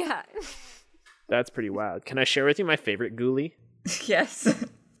 yeah. That's pretty wild. Can I share with you my favorite Ghoulie? Yes.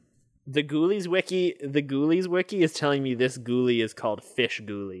 The Ghoulies wiki is telling me this Ghoulie is called Fish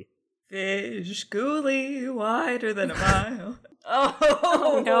Ghoulie. Fish ghoulie wider than a mile.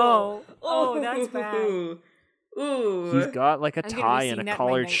 Oh no. Oh, that's bad. Ooh. He's got like a I'm gonna be tie seeing and that a in my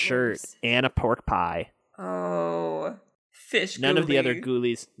collared shirt nightmares. and a pork pie. Oh. Fish ghoulie. None of the other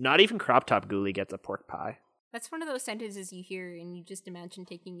Ghoulies, not even Crop Top Ghoulie, gets a pork pie. That's one of those sentences you hear and you just imagine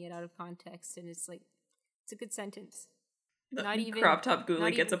taking it out of context, and it's like, it's a good sentence. Not even Crop Top Ghoulie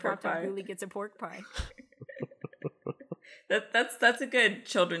not gets even a pork Crop Top pie. Ghoulie gets a pork pie. That's a good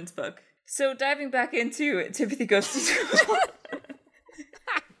children's book. So diving back into Timothy Goes to School.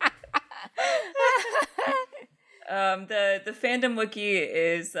 The fandom wiki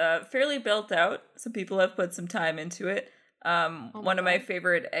is fairly built out. Some people have put some time into it. One of my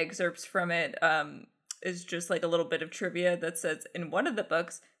favorite excerpts from it is just like a little bit of trivia that says, in one of the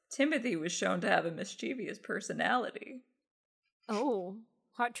books, Timothy was shown to have a mischievous personality. Oh,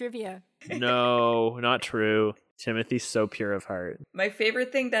 hot trivia. No, not true. Timothy's so pure of heart. My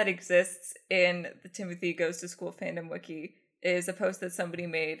favorite thing that exists in the Timothy Goes to School fandom wiki is a post that somebody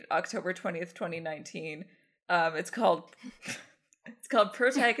made October 20th, 2019. It's called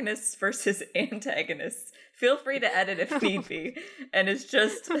Protagonists versus Antagonists. Feel free to edit if need be. And it's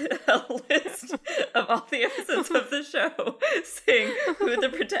just a list of all the episodes of the show saying who the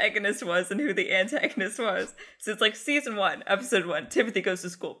protagonist was and who the antagonist was. So it's like season 1, episode 1, Timothy Goes to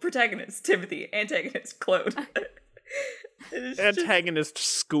School. Protagonist, Timothy. Antagonist, Claude. Antagonist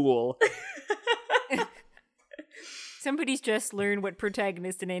school. Somebody's just learned what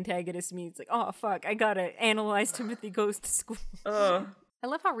protagonist and antagonist means. Like, oh, fuck, I gotta analyze Timothy Goes to School. I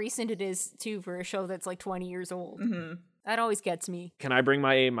love how recent it is, too, for a show that's like 20 years old. Mm-hmm. That always gets me. Can I bring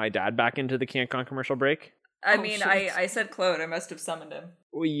my dad back into the Can't Con commercial break? I Oh, mean, shit. I said Claude. I must have summoned him.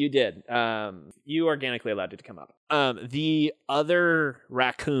 Well, you did. You organically allowed it to come up. The other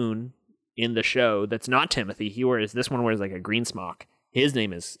raccoon in the show that's not Timothy, this one wears like a green smock. His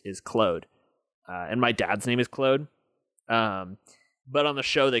name is Claude. And my dad's name is Claude. But on the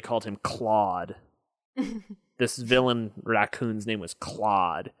show they called him Claude. This villain raccoon's name was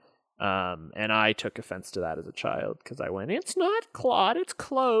Claude. And I took offense to that as a child because I went, it's not Claude, it's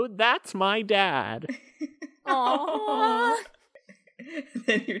Claude. That's my dad. Aww.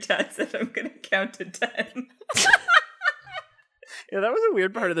 Then your dad said, I'm going to count to 10. Yeah, that was a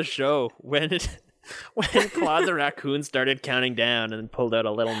weird part of the show when Claude the raccoon started counting down and pulled out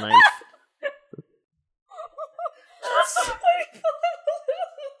a little knife.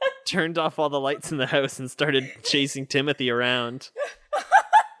 Turned off all the lights in the house and started chasing Timothy around.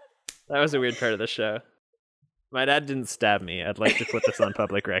 That was a weird part of the show. My dad didn't stab me. I'd like to put this on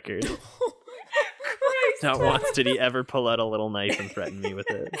public record. Not once did he ever pull out a little knife and threaten me with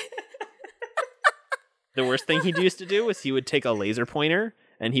it. The worst thing he used to do was he would take a laser pointer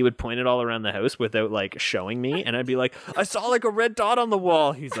and he would point it all around the house without like showing me. And I'd be like, I saw like a red dot on the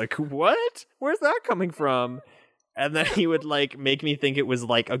wall. He's like, what? Where's that coming from? And then he would like make me think it was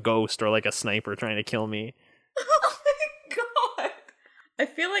like a ghost or like a sniper trying to kill me. Oh my god. I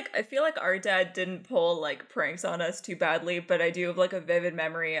feel like our dad didn't pull like pranks on us too badly, but I do have like a vivid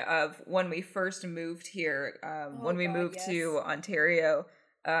memory of when we first moved here, when we moved to Ontario.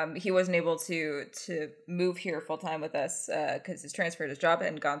 He wasn't able to move here full time with us because his transfer to his job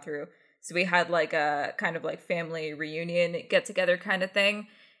hadn't gone through. So we had like a kind of like family reunion get together kind of thing.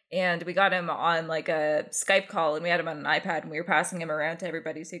 And we got him on like a Skype call, and we had him on an iPad, and we were passing him around to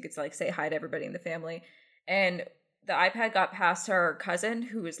everybody so he could like say hi to everybody in the family. And the iPad got passed to our cousin,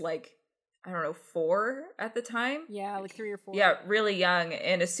 who was like, I don't know, 4 at the time. Yeah, like 3 or 4. Yeah, really young.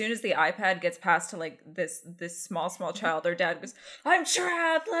 And as soon as the iPad gets passed to like this small child, our dad goes, "I'm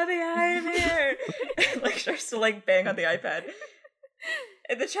trapped, let me out of here." And, like starts to like bang on the iPad.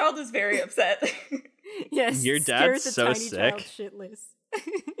 And the child is very upset. Yes. Your dad's scares a so tiny sick. child shitless.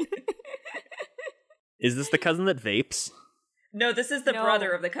 Is this the cousin that vapes? No, this is the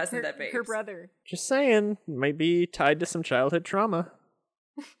brother of the cousin that vapes. Her brother. Just saying, might be tied to some childhood trauma.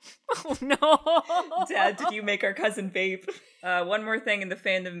 Oh no! Dad, did you make our cousin vape? One more thing in the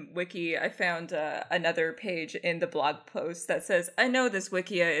fandom wiki, I found another page in the blog post that says, "I know this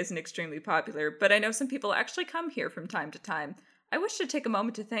wikia isn't extremely popular, but I know some people actually come here from time to time. I wish to take a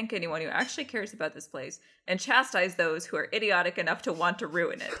moment to thank anyone who actually cares about this place and chastise those who are idiotic enough to want to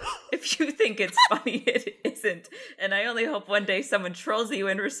ruin it. If you think it's funny, it isn't. And I only hope one day someone trolls you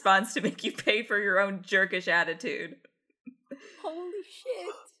in response to make you pay for your own jerkish attitude." Holy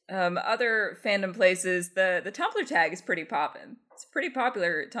shit. Other fandom places, the Tumblr tag is pretty poppin'. It's a pretty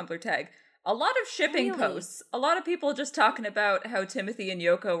popular Tumblr tag. A lot of shipping posts. A lot of people just talking about how Timothy and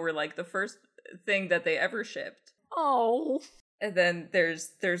Yoko were like the first thing that they ever shipped. Oh. And then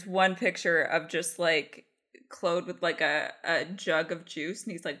there's one picture of just like Claude with like a jug of juice,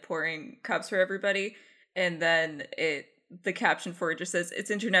 and he's like pouring cups for everybody. And then the caption for it just says, "It's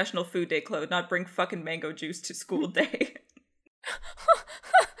International Food Day, Claude, not bring fucking mango juice to school day."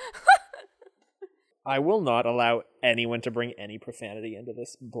 I will not allow anyone to bring any profanity into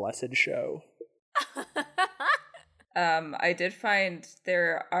this blessed show. I did find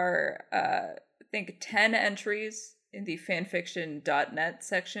there are, I think, 10 entries in the fanfiction.net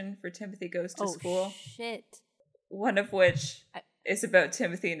section for Timothy Goes to School. Shit. One of which is about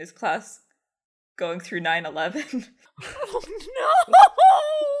Timothy and his class going through 9/11. Oh no!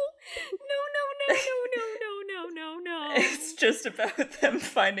 No. It's just about them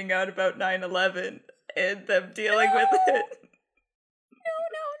finding out about 9/11 and them dealing with it. No.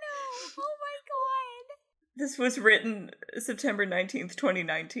 Oh my god. This was written September 19th,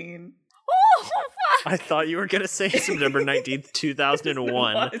 2019. Oh, fuck. I thought you were going to say September 19th,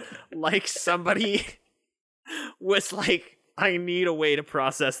 2001. Like somebody was like, I need a way to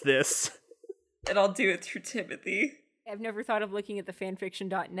process this. And I'll do it through Timothy. I've never thought of looking at the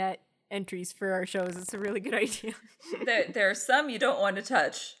fanfiction.net entries for our shows. It's a really good idea. There are some you don't want to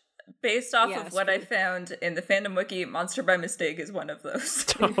touch. Based off of what I found in the fandom wiki, Monster by Mistake is one of those.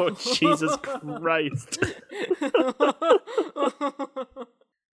 Oh, Jesus Christ.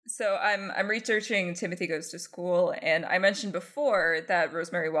 So I'm researching Timothy Goes to School, and I mentioned before that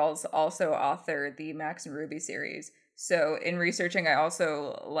Rosemary Wells also authored the Max and Ruby series. So in researching, I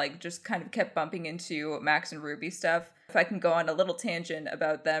also like just kind of kept bumping into Max and Ruby stuff. If I can go on a little tangent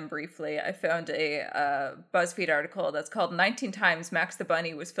about them briefly, I found a BuzzFeed article that's called 19 Times Max the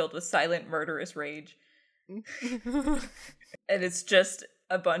Bunny Was Filled with Silent Murderous Rage. And it's just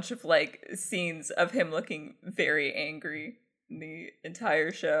a bunch of like scenes of him looking very angry in the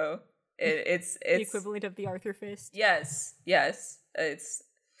entire show. It's the equivalent of the Arthur Fist. Yes.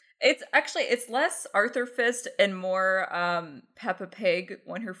 It's less Arthur Fist and more Peppa Pig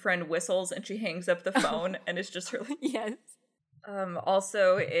when her friend whistles and she hangs up the phone and it's just her like, yes.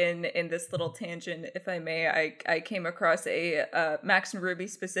 Also in this little tangent, if I may, I came across a Max and Ruby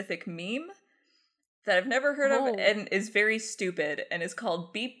specific meme that I've never heard of and is very stupid and is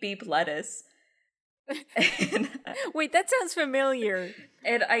called Beep Beep Lettuce. And, wait, that sounds familiar.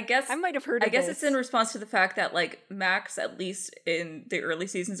 And I guess I might have heard of I guess this. it's in response to the fact that like Max, at least in the early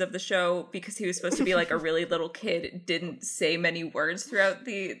seasons of the show, because he was supposed to be like a really little kid, didn't say many words throughout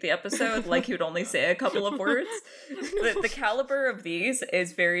the episode. Like he would only say a couple of words. The caliber of these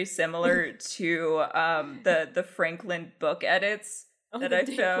is very similar to the Franklin book edits that I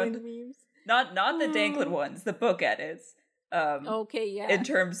found. Memes. Not the Danklin ones, the book edits. Okay, yeah. In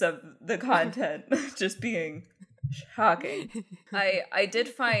terms of the content just being shocking. I did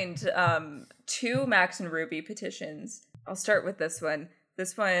find 2 Max and Ruby petitions. I'll start with this one.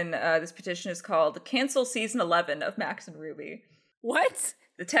 This petition is called Cancel Season 11 of Max and Ruby. What?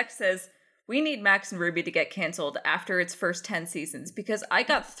 The text says, We need Max and Ruby to get canceled after its first 10 seasons because I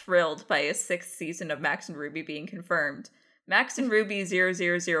got thrilled by a 6th season of Max and Ruby being confirmed. Max and Ruby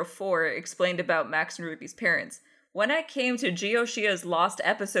 0004 explained about Max and Ruby's parents. When I came to Geoshia's Lost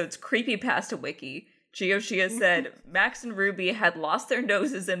Episodes Creepypasta Wiki, Geoshia said Max and Ruby had lost their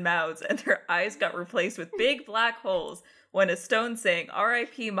noses and mouths and their eyes got replaced with big black holes when a stone saying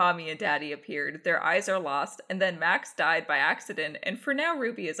R.I.P. Mommy and Daddy appeared. Their eyes are lost, and then Max died by accident, and for now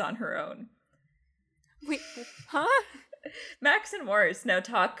Ruby is on her own. Wait, huh? Max and Morris now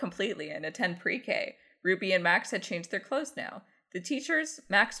talk completely and attend pre-K. Ruby and Max had changed their clothes now. The teachers,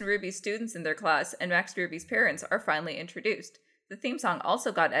 Max and Ruby's students in their class, and Max and Ruby's parents are finally introduced. The theme song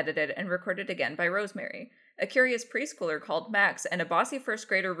also got edited and recorded again by Rosemary. A curious preschooler called Max and a bossy first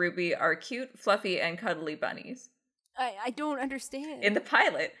grader Ruby are cute, fluffy, and cuddly bunnies. I don't understand. In the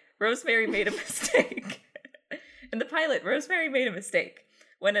pilot, Rosemary made a mistake.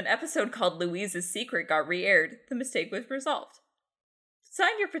 When an episode called Louise's Secret got re-aired, the mistake was resolved.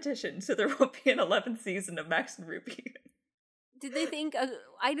 Sign your petition so there won't be an 11th season of Max and Ruby. Did they think...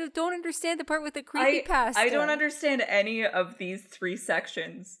 I don't understand the part with the creepypasta. I don't understand any of these 3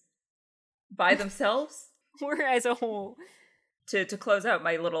 sections by themselves. Or as a whole. To close out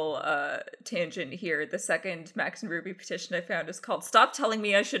my little tangent here, the second Max and Ruby petition I found is called Stop Telling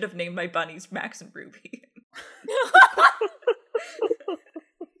Me I Should Have Named My Bunnies Max and Ruby.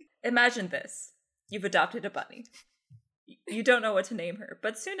 Imagine this. You've adopted a bunny. You don't know what to name her,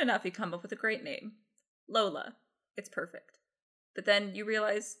 but soon enough you come up with a great name. Lola. It's perfect. But then you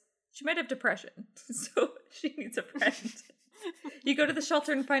realize she might have depression, so she needs a friend. You go to the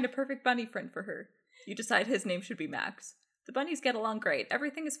shelter and find a perfect bunny friend for her. You decide his name should be Max. The bunnies get along great,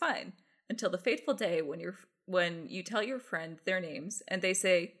 everything is fine, until the fateful day when you tell your friend their names, and they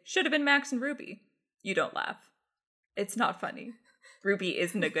say, should have been Max and Ruby. You don't laugh. It's not funny. Ruby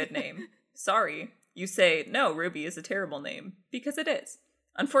isn't a good name. Sorry. You say, no, Ruby is a terrible name. Because it is.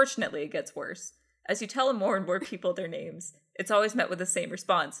 Unfortunately, it gets worse. As you tell more and more people their names, it's always met with the same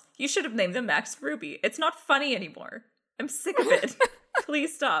response. You should have named them Max and Ruby. It's not funny anymore. I'm sick of it.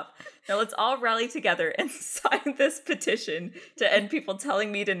 Please stop. Now let's all rally together and sign this petition to end people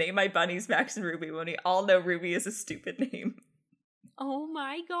telling me to name my bunnies Max and Ruby when we all know Ruby is a stupid name. Oh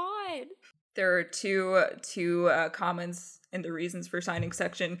my god. There are two comments in the reasons for signing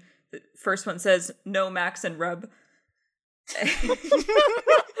section. The first one says, no Max and Rub.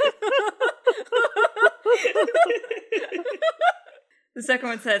 The second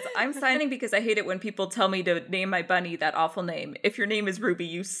one says, I'm signing because I hate it when people tell me to name my bunny that awful name. If your name is Ruby,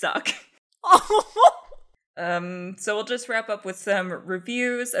 you suck. So we'll just wrap up with some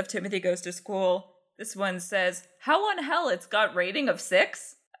reviews of Timothy Goes to School. This one says, how on hell it's got rating of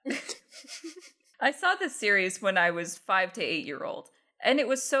 6? I saw this series when I was 5 to 8 year old, and it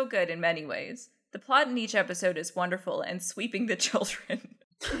was so good in many ways. The plot in each episode is wonderful and sweeping the children.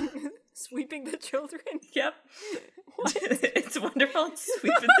 Sweeping the children? Yep. It's wonderful and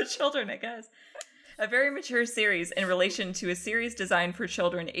sweeping the children, I guess. A very mature series in relation to a series designed for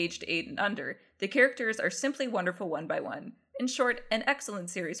children aged 8 and under. The characters are simply wonderful one by one. In short, an excellent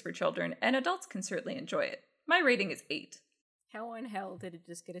series for children, and adults can certainly enjoy it. My rating is 8. How in hell did it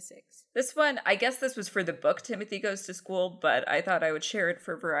just get a 6? This one, I guess this was for the book Timothy Goes to School, but I thought I would share it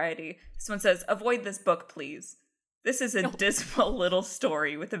for variety. This one says, avoid this book, please. This is a dismal little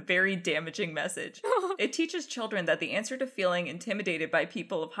story with a very damaging message. It teaches children that the answer to feeling intimidated by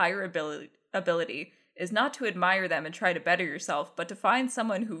people of higher ability is not to admire them and try to better yourself, but to find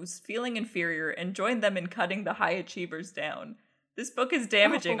someone who's feeling inferior and join them in cutting the high achievers down. This book is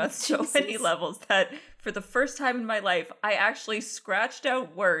damaging on so many levels that, for the first time in my life, I actually scratched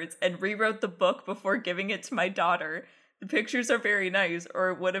out words and rewrote the book before giving it to my daughter. The pictures are very nice, or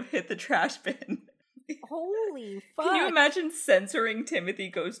it would have hit the trash bin. Holy fuck. Can you imagine censoring Timothy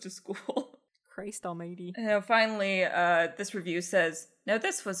Goes to School? Christ almighty. And now finally, this review says, now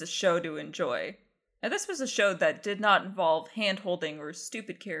this was a show to enjoy. Now this was a show that did not involve hand-holding or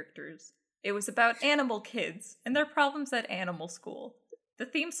stupid characters. It was about animal kids and their problems at animal school. The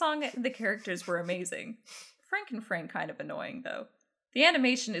theme song and the characters were amazing. Frank and Frank kind of annoying, though. The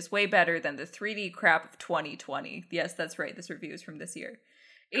animation is way better than the 3D crap of 2020. Yes, that's right, this review is from this year.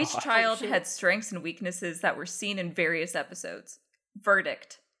 Each child had strengths and weaknesses that were seen in various episodes.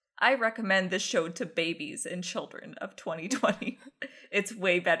 Verdict. I recommend this show to babies and children of 2020. It's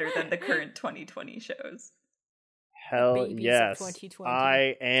way better than the current 2020 shows. Hell Babies of yes. 2020.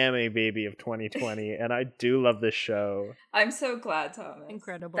 I am a baby of 2020, and I do love this show. I'm so glad, Thomas.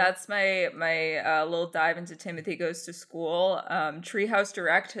 Incredible. That's my little dive into Timothy Goes to School. Treehouse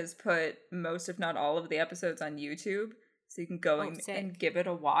Direct has put most, if not all, of the episodes on YouTube. So you can go and give it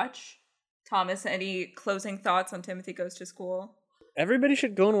a watch. Thomas, any closing thoughts on Timothy Goes to School? Everybody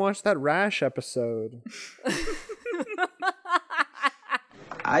should go and watch that Rash episode.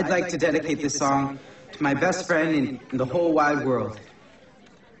 I'd like to dedicate this song to my best friend in the whole wide world,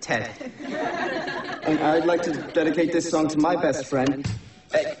 Ted. And I'd like to dedicate this song to my best friend.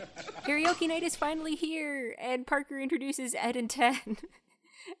 Karaoke night is finally here, and Parker introduces Ed and Ted.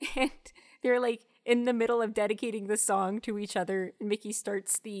 And they're like in the middle of dedicating the song to each other. And Mickey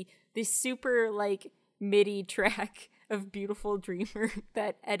starts this super like MIDI track of Beautiful Dreamer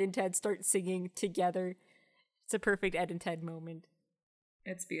that Ed and Ted start singing together. It's a perfect Ed and Ted moment.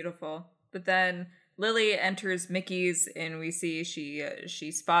 It's beautiful. But then Lily enters Mickey's, and we see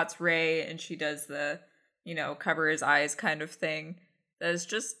she spots Ray, and she does the, cover his eyes kind of thing. That is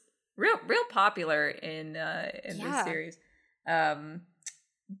just real popular in this series.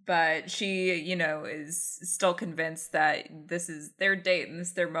 But she, is still convinced that this is their date and this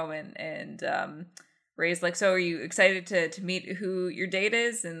is their moment. And Ray's like, so are you excited to meet who your date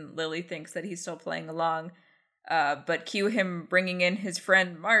is? And Lily thinks that he's still playing along. But cue him bringing in his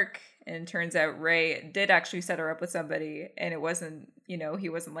friend Mark, and turns out Ray did actually set her up with somebody, and it wasn't, he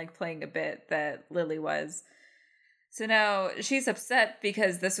wasn't like playing a bit that Lily was. So now she's upset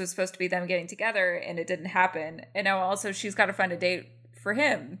because this was supposed to be them getting together and it didn't happen. And now also she's got to find a date for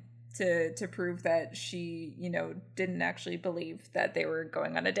him to prove that she, didn't actually believe that they were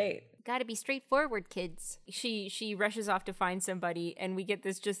going on a date. Gotta be straightforward, kids. She rushes off to find somebody, and we get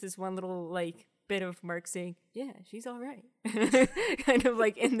this one little like bit of Mark saying, yeah, she's all right. Kind of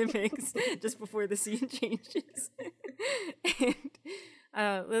like in the mix just before the scene changes.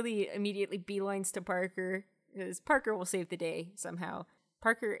 And Lily immediately beelines to Parker, because Parker will save the day somehow.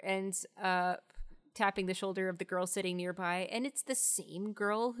 Parker ends up tapping the shoulder of the girl sitting nearby, and it's the same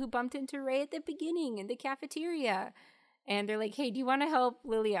girl who bumped into Ray at the beginning in the cafeteria. And they're like, hey, do you want to help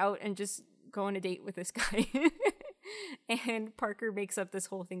Lily out and just go on a date with this guy? And Parker makes up this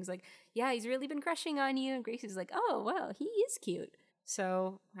whole thing. He's like, yeah, he's really been crushing on you. And Grace is like, oh, well, he is cute.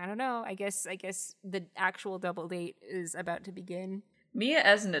 So, I don't know. I guess the actual double date is about to begin. Me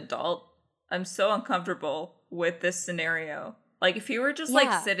as an adult, I'm so uncomfortable with this scenario. Like, if you were just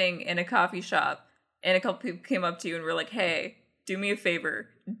sitting in a coffee shop and a couple people came up to you and were like, hey, do me a favor,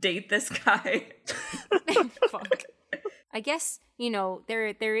 date this guy. Fuck. I guess,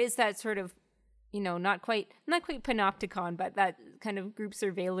 there is that sort of, not quite panopticon, but that kind of group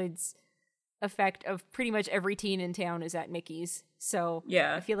surveillance effect of pretty much every teen in town is at Mickey's. So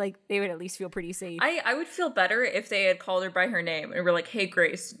yeah, I feel like they would at least feel pretty safe. I would feel better if they had called her by her name and were like, hey,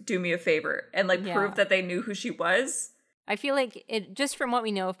 Grace, do me a favor, and prove that they knew who she was. I feel like it, just from what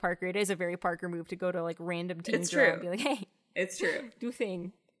we know of Parker, it is a very Parker move to go to random teen girl and be like, hey. It's true. Do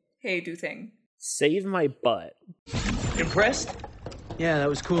thing. Hey, do thing. Save my butt. Impressed? Yeah, that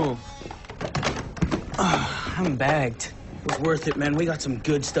was cool. I'm bagged. It was worth it, man. We got some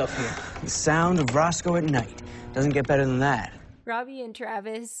good stuff here. The sound of Roscoe at night. Doesn't get better than that. Robbie and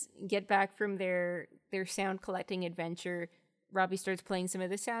Travis get back from their sound collecting adventure. Robbie starts playing some of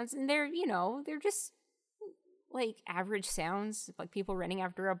the sounds, and they're just like average sounds, like people running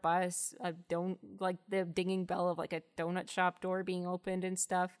after a bus, like the dinging bell of like a donut shop door being opened and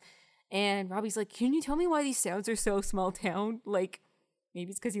stuff. And Robbie's like, can you tell me why these sounds are so small town? Like, maybe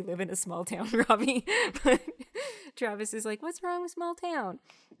it's because you live in a small town, Robbie. But Travis is like, what's wrong with small town?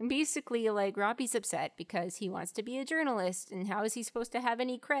 And basically, like, Robbie's upset because he wants to be a journalist, and how is he supposed to have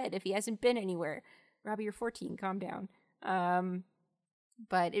any cred if he hasn't been anywhere? Robbie, you're 14, calm down.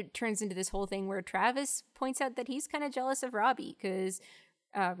 But it turns into this whole thing where Travis points out that he's kind of jealous of Robbie because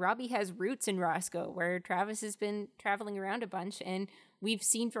Robbie has roots in Roscoe, where Travis has been traveling around a bunch, and we've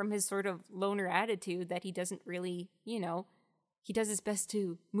seen from his sort of loner attitude that he doesn't really, he does his best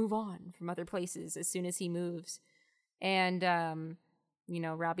to move on from other places as soon as he moves. And,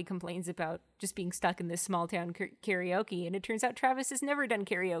 Robbie complains about just being stuck in this small town karaoke, and it turns out Travis has never done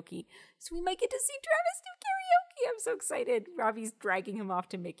karaoke, so we might get to see Travis do karaoke. I'm so excited. Robbie's dragging him off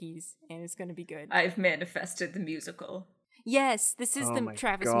to Mickey's, and it's going to be good. I've manifested the musical. Yes, this is the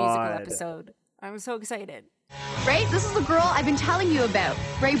Travis musical episode. I'm so excited. Ray, this is the girl I've been telling you about.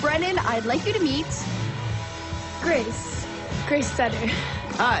 Ray Brennan, I'd like you to meet Grace. Grace Sutter.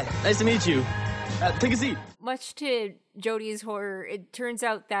 Hi, nice to meet you. Take a seat. Much to Jodie's horror, it turns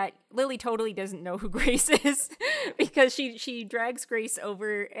out that Lily totally doesn't know who Grace is because she drags Grace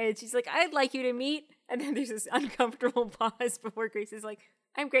over and she's like, I'd like you to meet. And then there's this uncomfortable pause before Grace is like,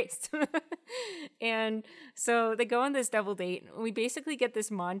 I'm Grace. And so they go on this double date. We basically get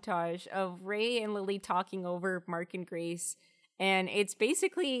this montage of Ray and Lily talking over Mark and Grace. And it's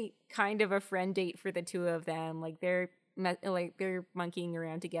basically kind of a friend date for the two of them. Like they're monkeying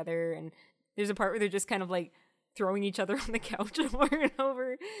around together and there's a part where they're just kind of like throwing each other on the couch over and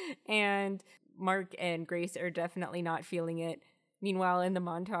over. And Mark and Grace are definitely not feeling it. Meanwhile, in the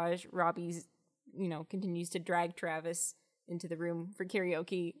montage, Robbie's, continues to drag Travis into the room for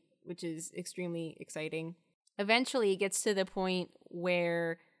karaoke, which is extremely exciting. Eventually, it gets to the point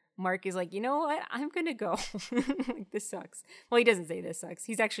where Mark is like, you know what? I'm going to go. Like, this sucks. Well, he doesn't say this sucks.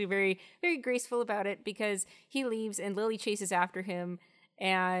 He's actually very, very graceful about it because he leaves and Lily chases after him.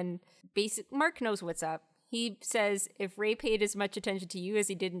 And Mark knows what's up. He says if Ray paid as much attention to you as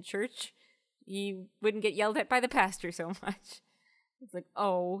he did in church, you wouldn't get yelled at by the pastor so much. It's like,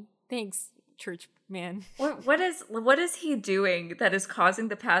 oh, thanks, church man. What is he doing that is causing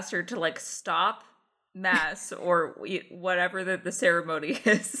the pastor to like stop mass or whatever the ceremony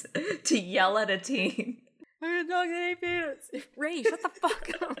is to yell at a teen? I'm dog that ain't peanuts. Ray, shut the fuck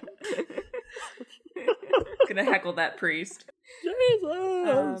up. Gonna heckle that priest.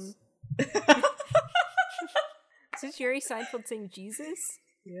 Jesus. Is this Jerry Seinfeld saying Jesus?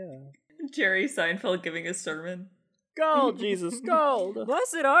 Yeah. Jerry Seinfeld giving a sermon. Gold, Jesus, gold.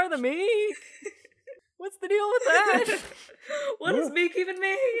 Blessed are the meek. What's the deal with that? What does meek even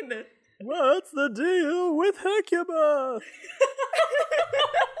mean? What's the deal with Hecuba?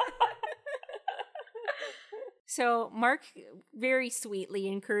 So Mark very sweetly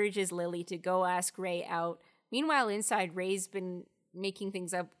encourages Lily to go ask Ray out. Meanwhile, inside, Ray's been making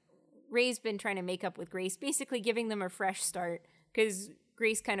things up. Ray's been trying to make up with Grace, basically giving them a fresh start, because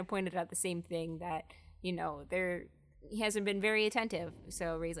Grace kind of pointed out the same thing, that, he hasn't been very attentive.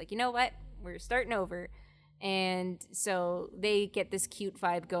 So Ray's like, you know what? We're starting over. And so they get this cute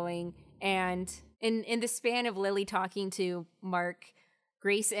vibe going. And in the span of Lily talking to Mark,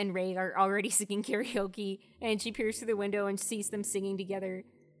 Grace and Ray are already singing karaoke, and she peers through the window and sees them singing together,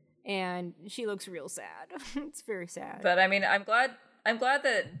 and she looks real sad. It's very sad. But I mean, I'm glad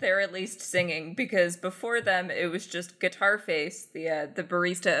that they're at least singing, because before them it was just Guitar Face, the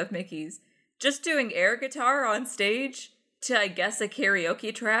barista of Mickey's, just doing air guitar on stage to, I guess, a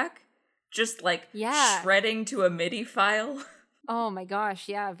karaoke track, just like shredding to a MIDI file. Oh my gosh,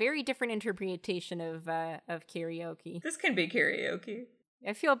 yeah, very different interpretation of karaoke. This can be karaoke.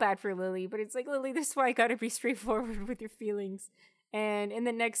 I feel bad for Lily, but it's like, Lily, this is why I gotta be straightforward with your feelings. And in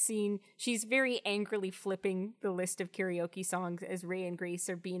the next scene, she's very angrily flipping the list of karaoke songs as Ray and Grace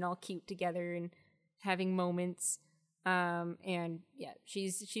are being all cute together and having moments. And yeah,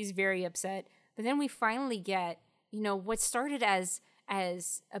 she's very upset. But then we finally get, what started as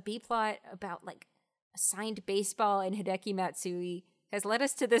a B-plot about like a signed baseball and Hideki Matsui has led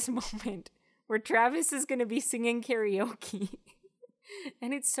us to this moment where Travis is going to be singing karaoke.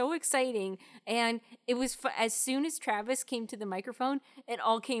 And it's so exciting. And it was as soon as Travis came to the microphone, it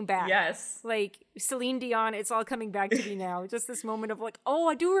all came back. Yes. Like Celine Dion, it's all coming back to me now. Just this moment of like, oh,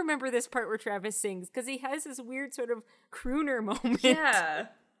 I do remember this part where Travis sings, because he has this weird sort of crooner moment. Yeah.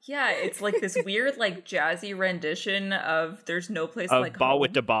 Yeah, it's like this weird, like, jazzy rendition of There's No Place Like Ba Home.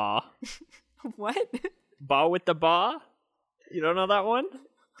 with the Ba. What? Ba with the Ba? You don't know that one?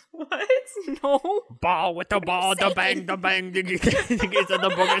 What? No. Ba with the ba, the bang, the bang, the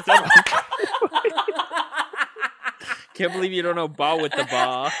boogie, Can't believe you don't know Ba with the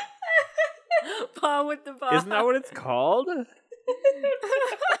Ba. Ba with the Ba. Isn't that what it's called?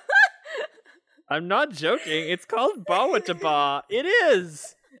 I'm not joking. It's called Ba with the Ba. It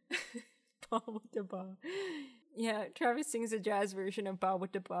is. Ba with the Ba. Yeah, Travis sings a jazz version of Ba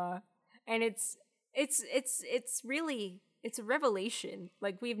with the Ba, and it's really, it's a revelation.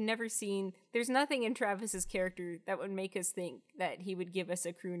 Like, we've never seen, there's nothing in Travis's character that would make us think that he would give us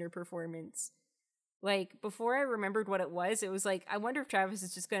a crooner performance. Like, before I remembered what it was like, I wonder if Travis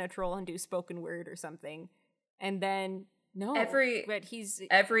is just gonna troll and do spoken word or something. And then, no. Every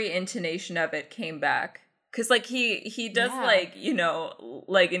intonation of it came back. Cause like he does like,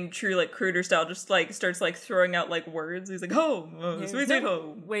 like in true like crooner style, just like starts like throwing out like words. He's like, home, sweet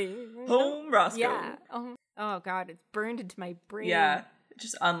home. Wait. Home, Roscoe. Yeah. Oh god, it's burned into my brain. Yeah. It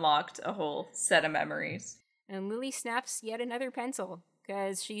just unlocked a whole set of memories. And Lily snaps yet another pencil,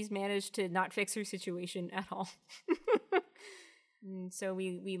 because she's managed to not fix her situation at all. And so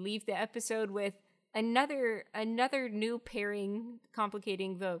we leave the episode with another new pairing,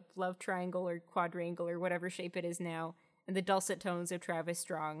 complicating the love triangle or quadrangle or whatever shape it is now, and the dulcet tones of Travis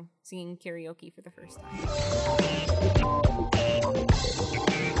Strong singing karaoke for the first time.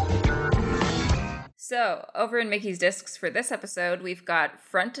 So, over in Mickey's Discs for this episode, we've got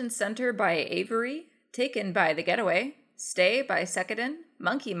Front and Center by Avery, Taken by The Getaway, Stay by Sekiden,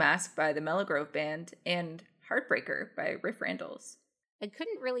 Monkey Mask by the Mellowgrove Band, and Heartbreaker by Riff Randalls. I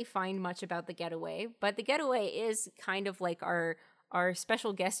couldn't really find much about The Getaway, but The Getaway is kind of like our our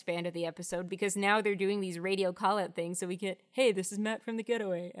special guest band of the episode, because now they're doing these radio call-out things, so we get, hey, this is Matt from The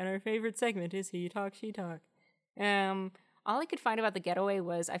Getaway, and our favorite segment is He Talk, She Talk. All I could find about The Getaway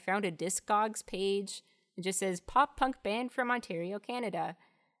was I found a Discogs page. It just says pop punk band from Ontario, Canada.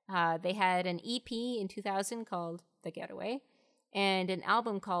 They had an EP in 2000 called The Getaway, and an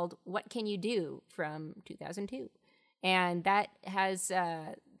album called What Can You Do from 2002. And that has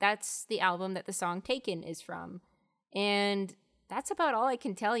that's the album that the song Taken is from. And that's about all I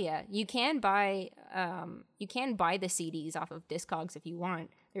can tell you. You can buy the CDs off of Discogs if you want.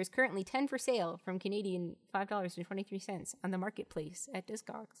 There's currently 10 for sale from Canadian $5.23 on the marketplace at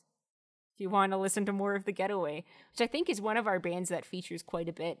Discogs. If you want to listen to more of The Getaway, which I think is one of our bands that features quite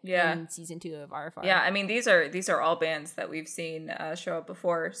a bit in season 2 of RFR. Yeah, I mean these are all bands that we've seen show up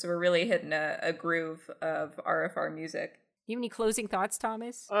before, so we're really hitting a groove of RFR music. You have any closing thoughts,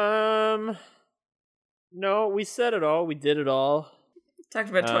 Thomas? No, we said it all. We did it all. Talked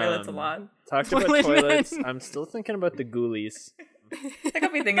about toilets a lot. Talked about toilets. I'm still thinking about the Ghoulies. I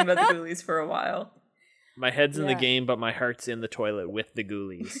got me thinking about the Ghoulies for a while. My head's in the game, but my heart's in the toilet with the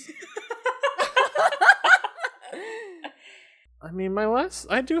Ghoulies. I mean,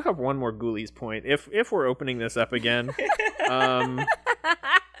 I do have one more Ghoulies point. If we're opening this up again,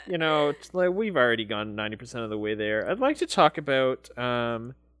 you know, it's like we've already gone 90% of the way there. I'd like to talk about.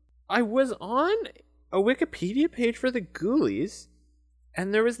 I was on a Wikipedia page for the Ghoulies,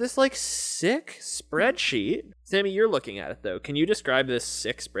 and there was this like sick spreadsheet. Sammy, you're looking at it though. Can you describe this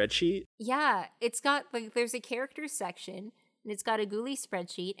sick spreadsheet? Yeah, it's got like there's a characters section, and it's got a Ghoulie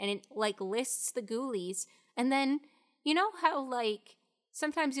spreadsheet, and it like lists the Ghoulies, and then you know how like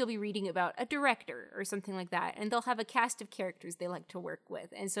sometimes you'll be reading about a director or something like that, and they'll have a cast of characters they like to work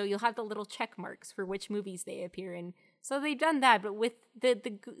with, and so you'll have the little check marks for which movies they appear in. So they've done that, but with the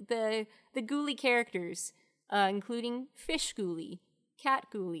Ghoulie characters, including Fish Ghoulie, Cat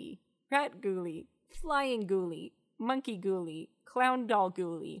Ghoulie, Rat Ghoulie, Flying Ghoulie, Monkey Ghoulie, Clown Doll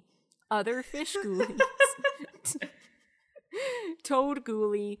Ghoulie, Other Fish Ghoulies, Toad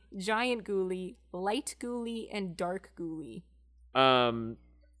Ghoulie, Giant Ghoulie, Light Ghoulie, and Dark Ghoulie.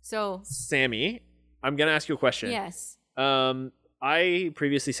 So Sammy, I'm gonna ask you a question. Yes. I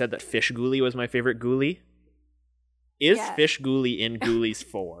previously said that Fish Ghoulie was my favorite Ghoulie. Is Fish Ghoulie in Ghoulies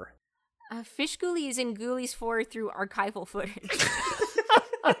 4? Fish Ghoulie is in Ghoulies 4 through archival footage.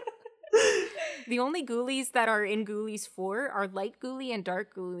 The only Ghoulies that are in Ghoulies 4 are Light Ghoulie and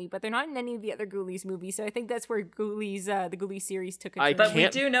Dark Ghoulie, but they're not in any of the other Ghoulies movies, so I think that's where Ghoulies, the Ghoulie series took a turn. But we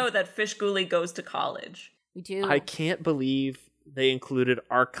do know that Fish Ghoulie goes to college. We do. I can't believe they included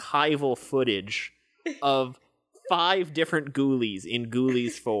archival footage of 5 different Ghoulies in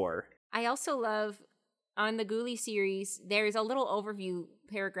Ghoulies 4. I also love, on the Ghoulie series, there's a little overview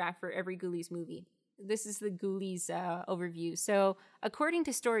paragraph for every Ghoulies movie. This is the Ghoulies overview. So, according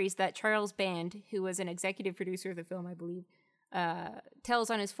to stories that Charles Band, who was an executive producer of the film, I believe, tells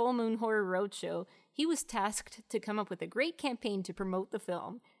on his Full Moon Horror Roadshow, he was tasked to come up with a great campaign to promote the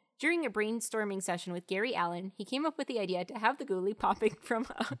film. During a brainstorming session with Gary Allen, he came up with the idea to have the Ghoulie popping up from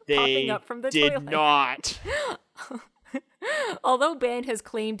the toilet. They did not. Although Band has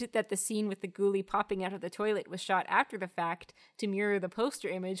claimed that the scene with the Ghoulie popping out of the toilet was shot after the fact to mirror the poster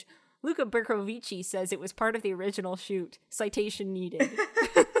image, Luca Bercovici says it was part of the original shoot. Citation needed.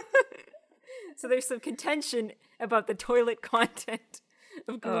 So there's some contention about the toilet content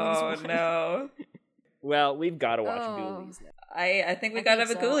of Ghoulies 1. Oh, no. Well, we've got to watch Ghoulies now. I think we got to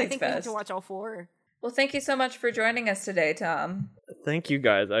have a Ghoulies I think fest. we have to watch all 4. Well, thank you so much for joining us today, Tom. Thank you,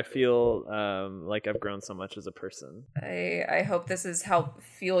 guys. I feel like I've grown so much as a person. I hope this has helped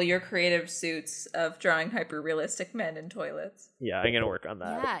fuel your creative suits of drawing hyper-realistic men in toilets. Yeah, I'm going to work on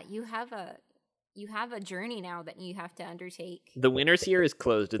that. Yeah, you have a journey now that you have to undertake. The Winners here is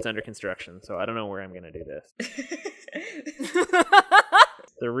closed. It's under construction, so I don't know where I'm going to do this.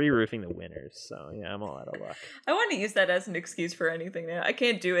 They're re-roofing the Winners, so yeah, I'm all out of luck. I want to use that as an excuse for anything now. I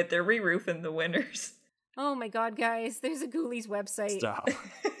can't do it. They're re-roofing the Winners. Oh my god, guys, there's a Ghoulies website. Stop.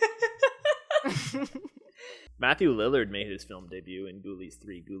 Matthew Lillard made his film debut in Ghoulies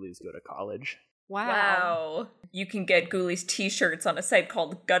 3, Ghoulies Go to College. Wow. You can get Ghoulies t-shirts on a site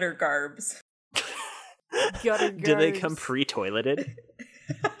called Gutter Garbs. Gutter Do they Garbs. come pre-toileted?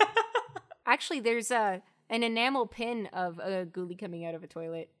 Actually, there's an enamel pin of a Ghoulie coming out of a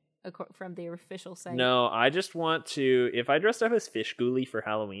toilet from their official site. No, I just want to. If I dressed up as Fish Ghoulie for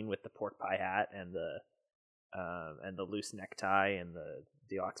Halloween with the pork pie hat and the loose necktie and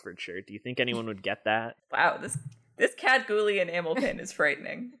the Oxford shirt, do you think anyone would get that? Wow, this cat Ghoulie enamel pin is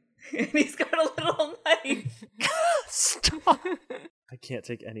frightening. And he's got a little knife. Stop! I can't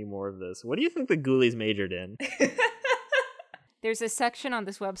take any more of this. What do you think the Ghoulies majored in? There's a section on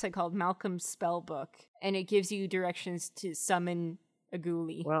this website called Malcolm's Spellbook, and it gives you directions to summon a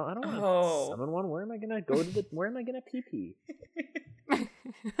ghoulie. Well, I don't want to summon one. Where am I gonna go where am I gonna pee?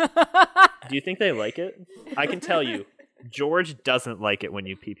 Do you think they like it? I can tell you, George doesn't like it when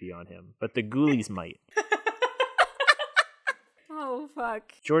you pee on him, but the ghoulies might. Oh,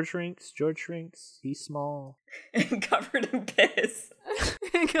 fuck. George shrinks, he's small. And covered in piss.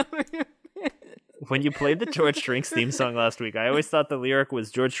 When you played the George Shrinks theme song last week, I always thought the lyric was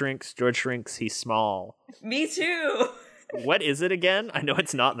George shrinks, he's small. Me too. What is it again? I know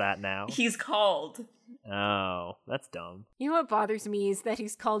it's not that now. He's called. Oh, that's dumb. You know what bothers me is that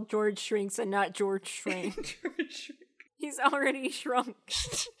he's called George Shrinks and not George Shrink. George Shrink. He's already shrunk.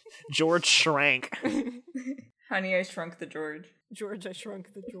 George Shrank. Honey, I Shrunk the George. George, I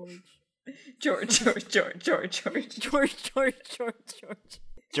Shrunk the George. George.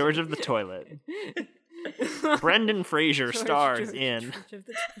 George of the Toilet. Brendan Fraser stars in.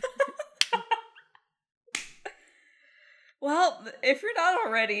 Well, if you're not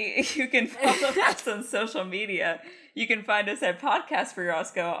already, you can follow us on social media. You can find us at Podcast for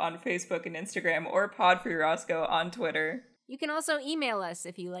Roscoe on Facebook and Instagram, or Pod for Roscoe on Twitter. You can also email us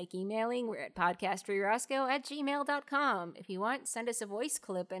if you like emailing. We're at podcastfreeroscoe@gmail.com. If you want, send us a voice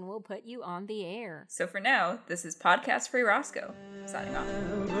clip and we'll put you on the air. So for now, this is Podcast Free Roscoe, signing off.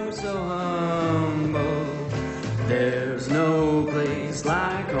 We're so humble. There's no place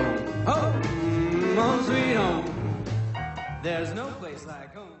like home. Home, home sweet home. There's no place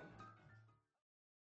like home.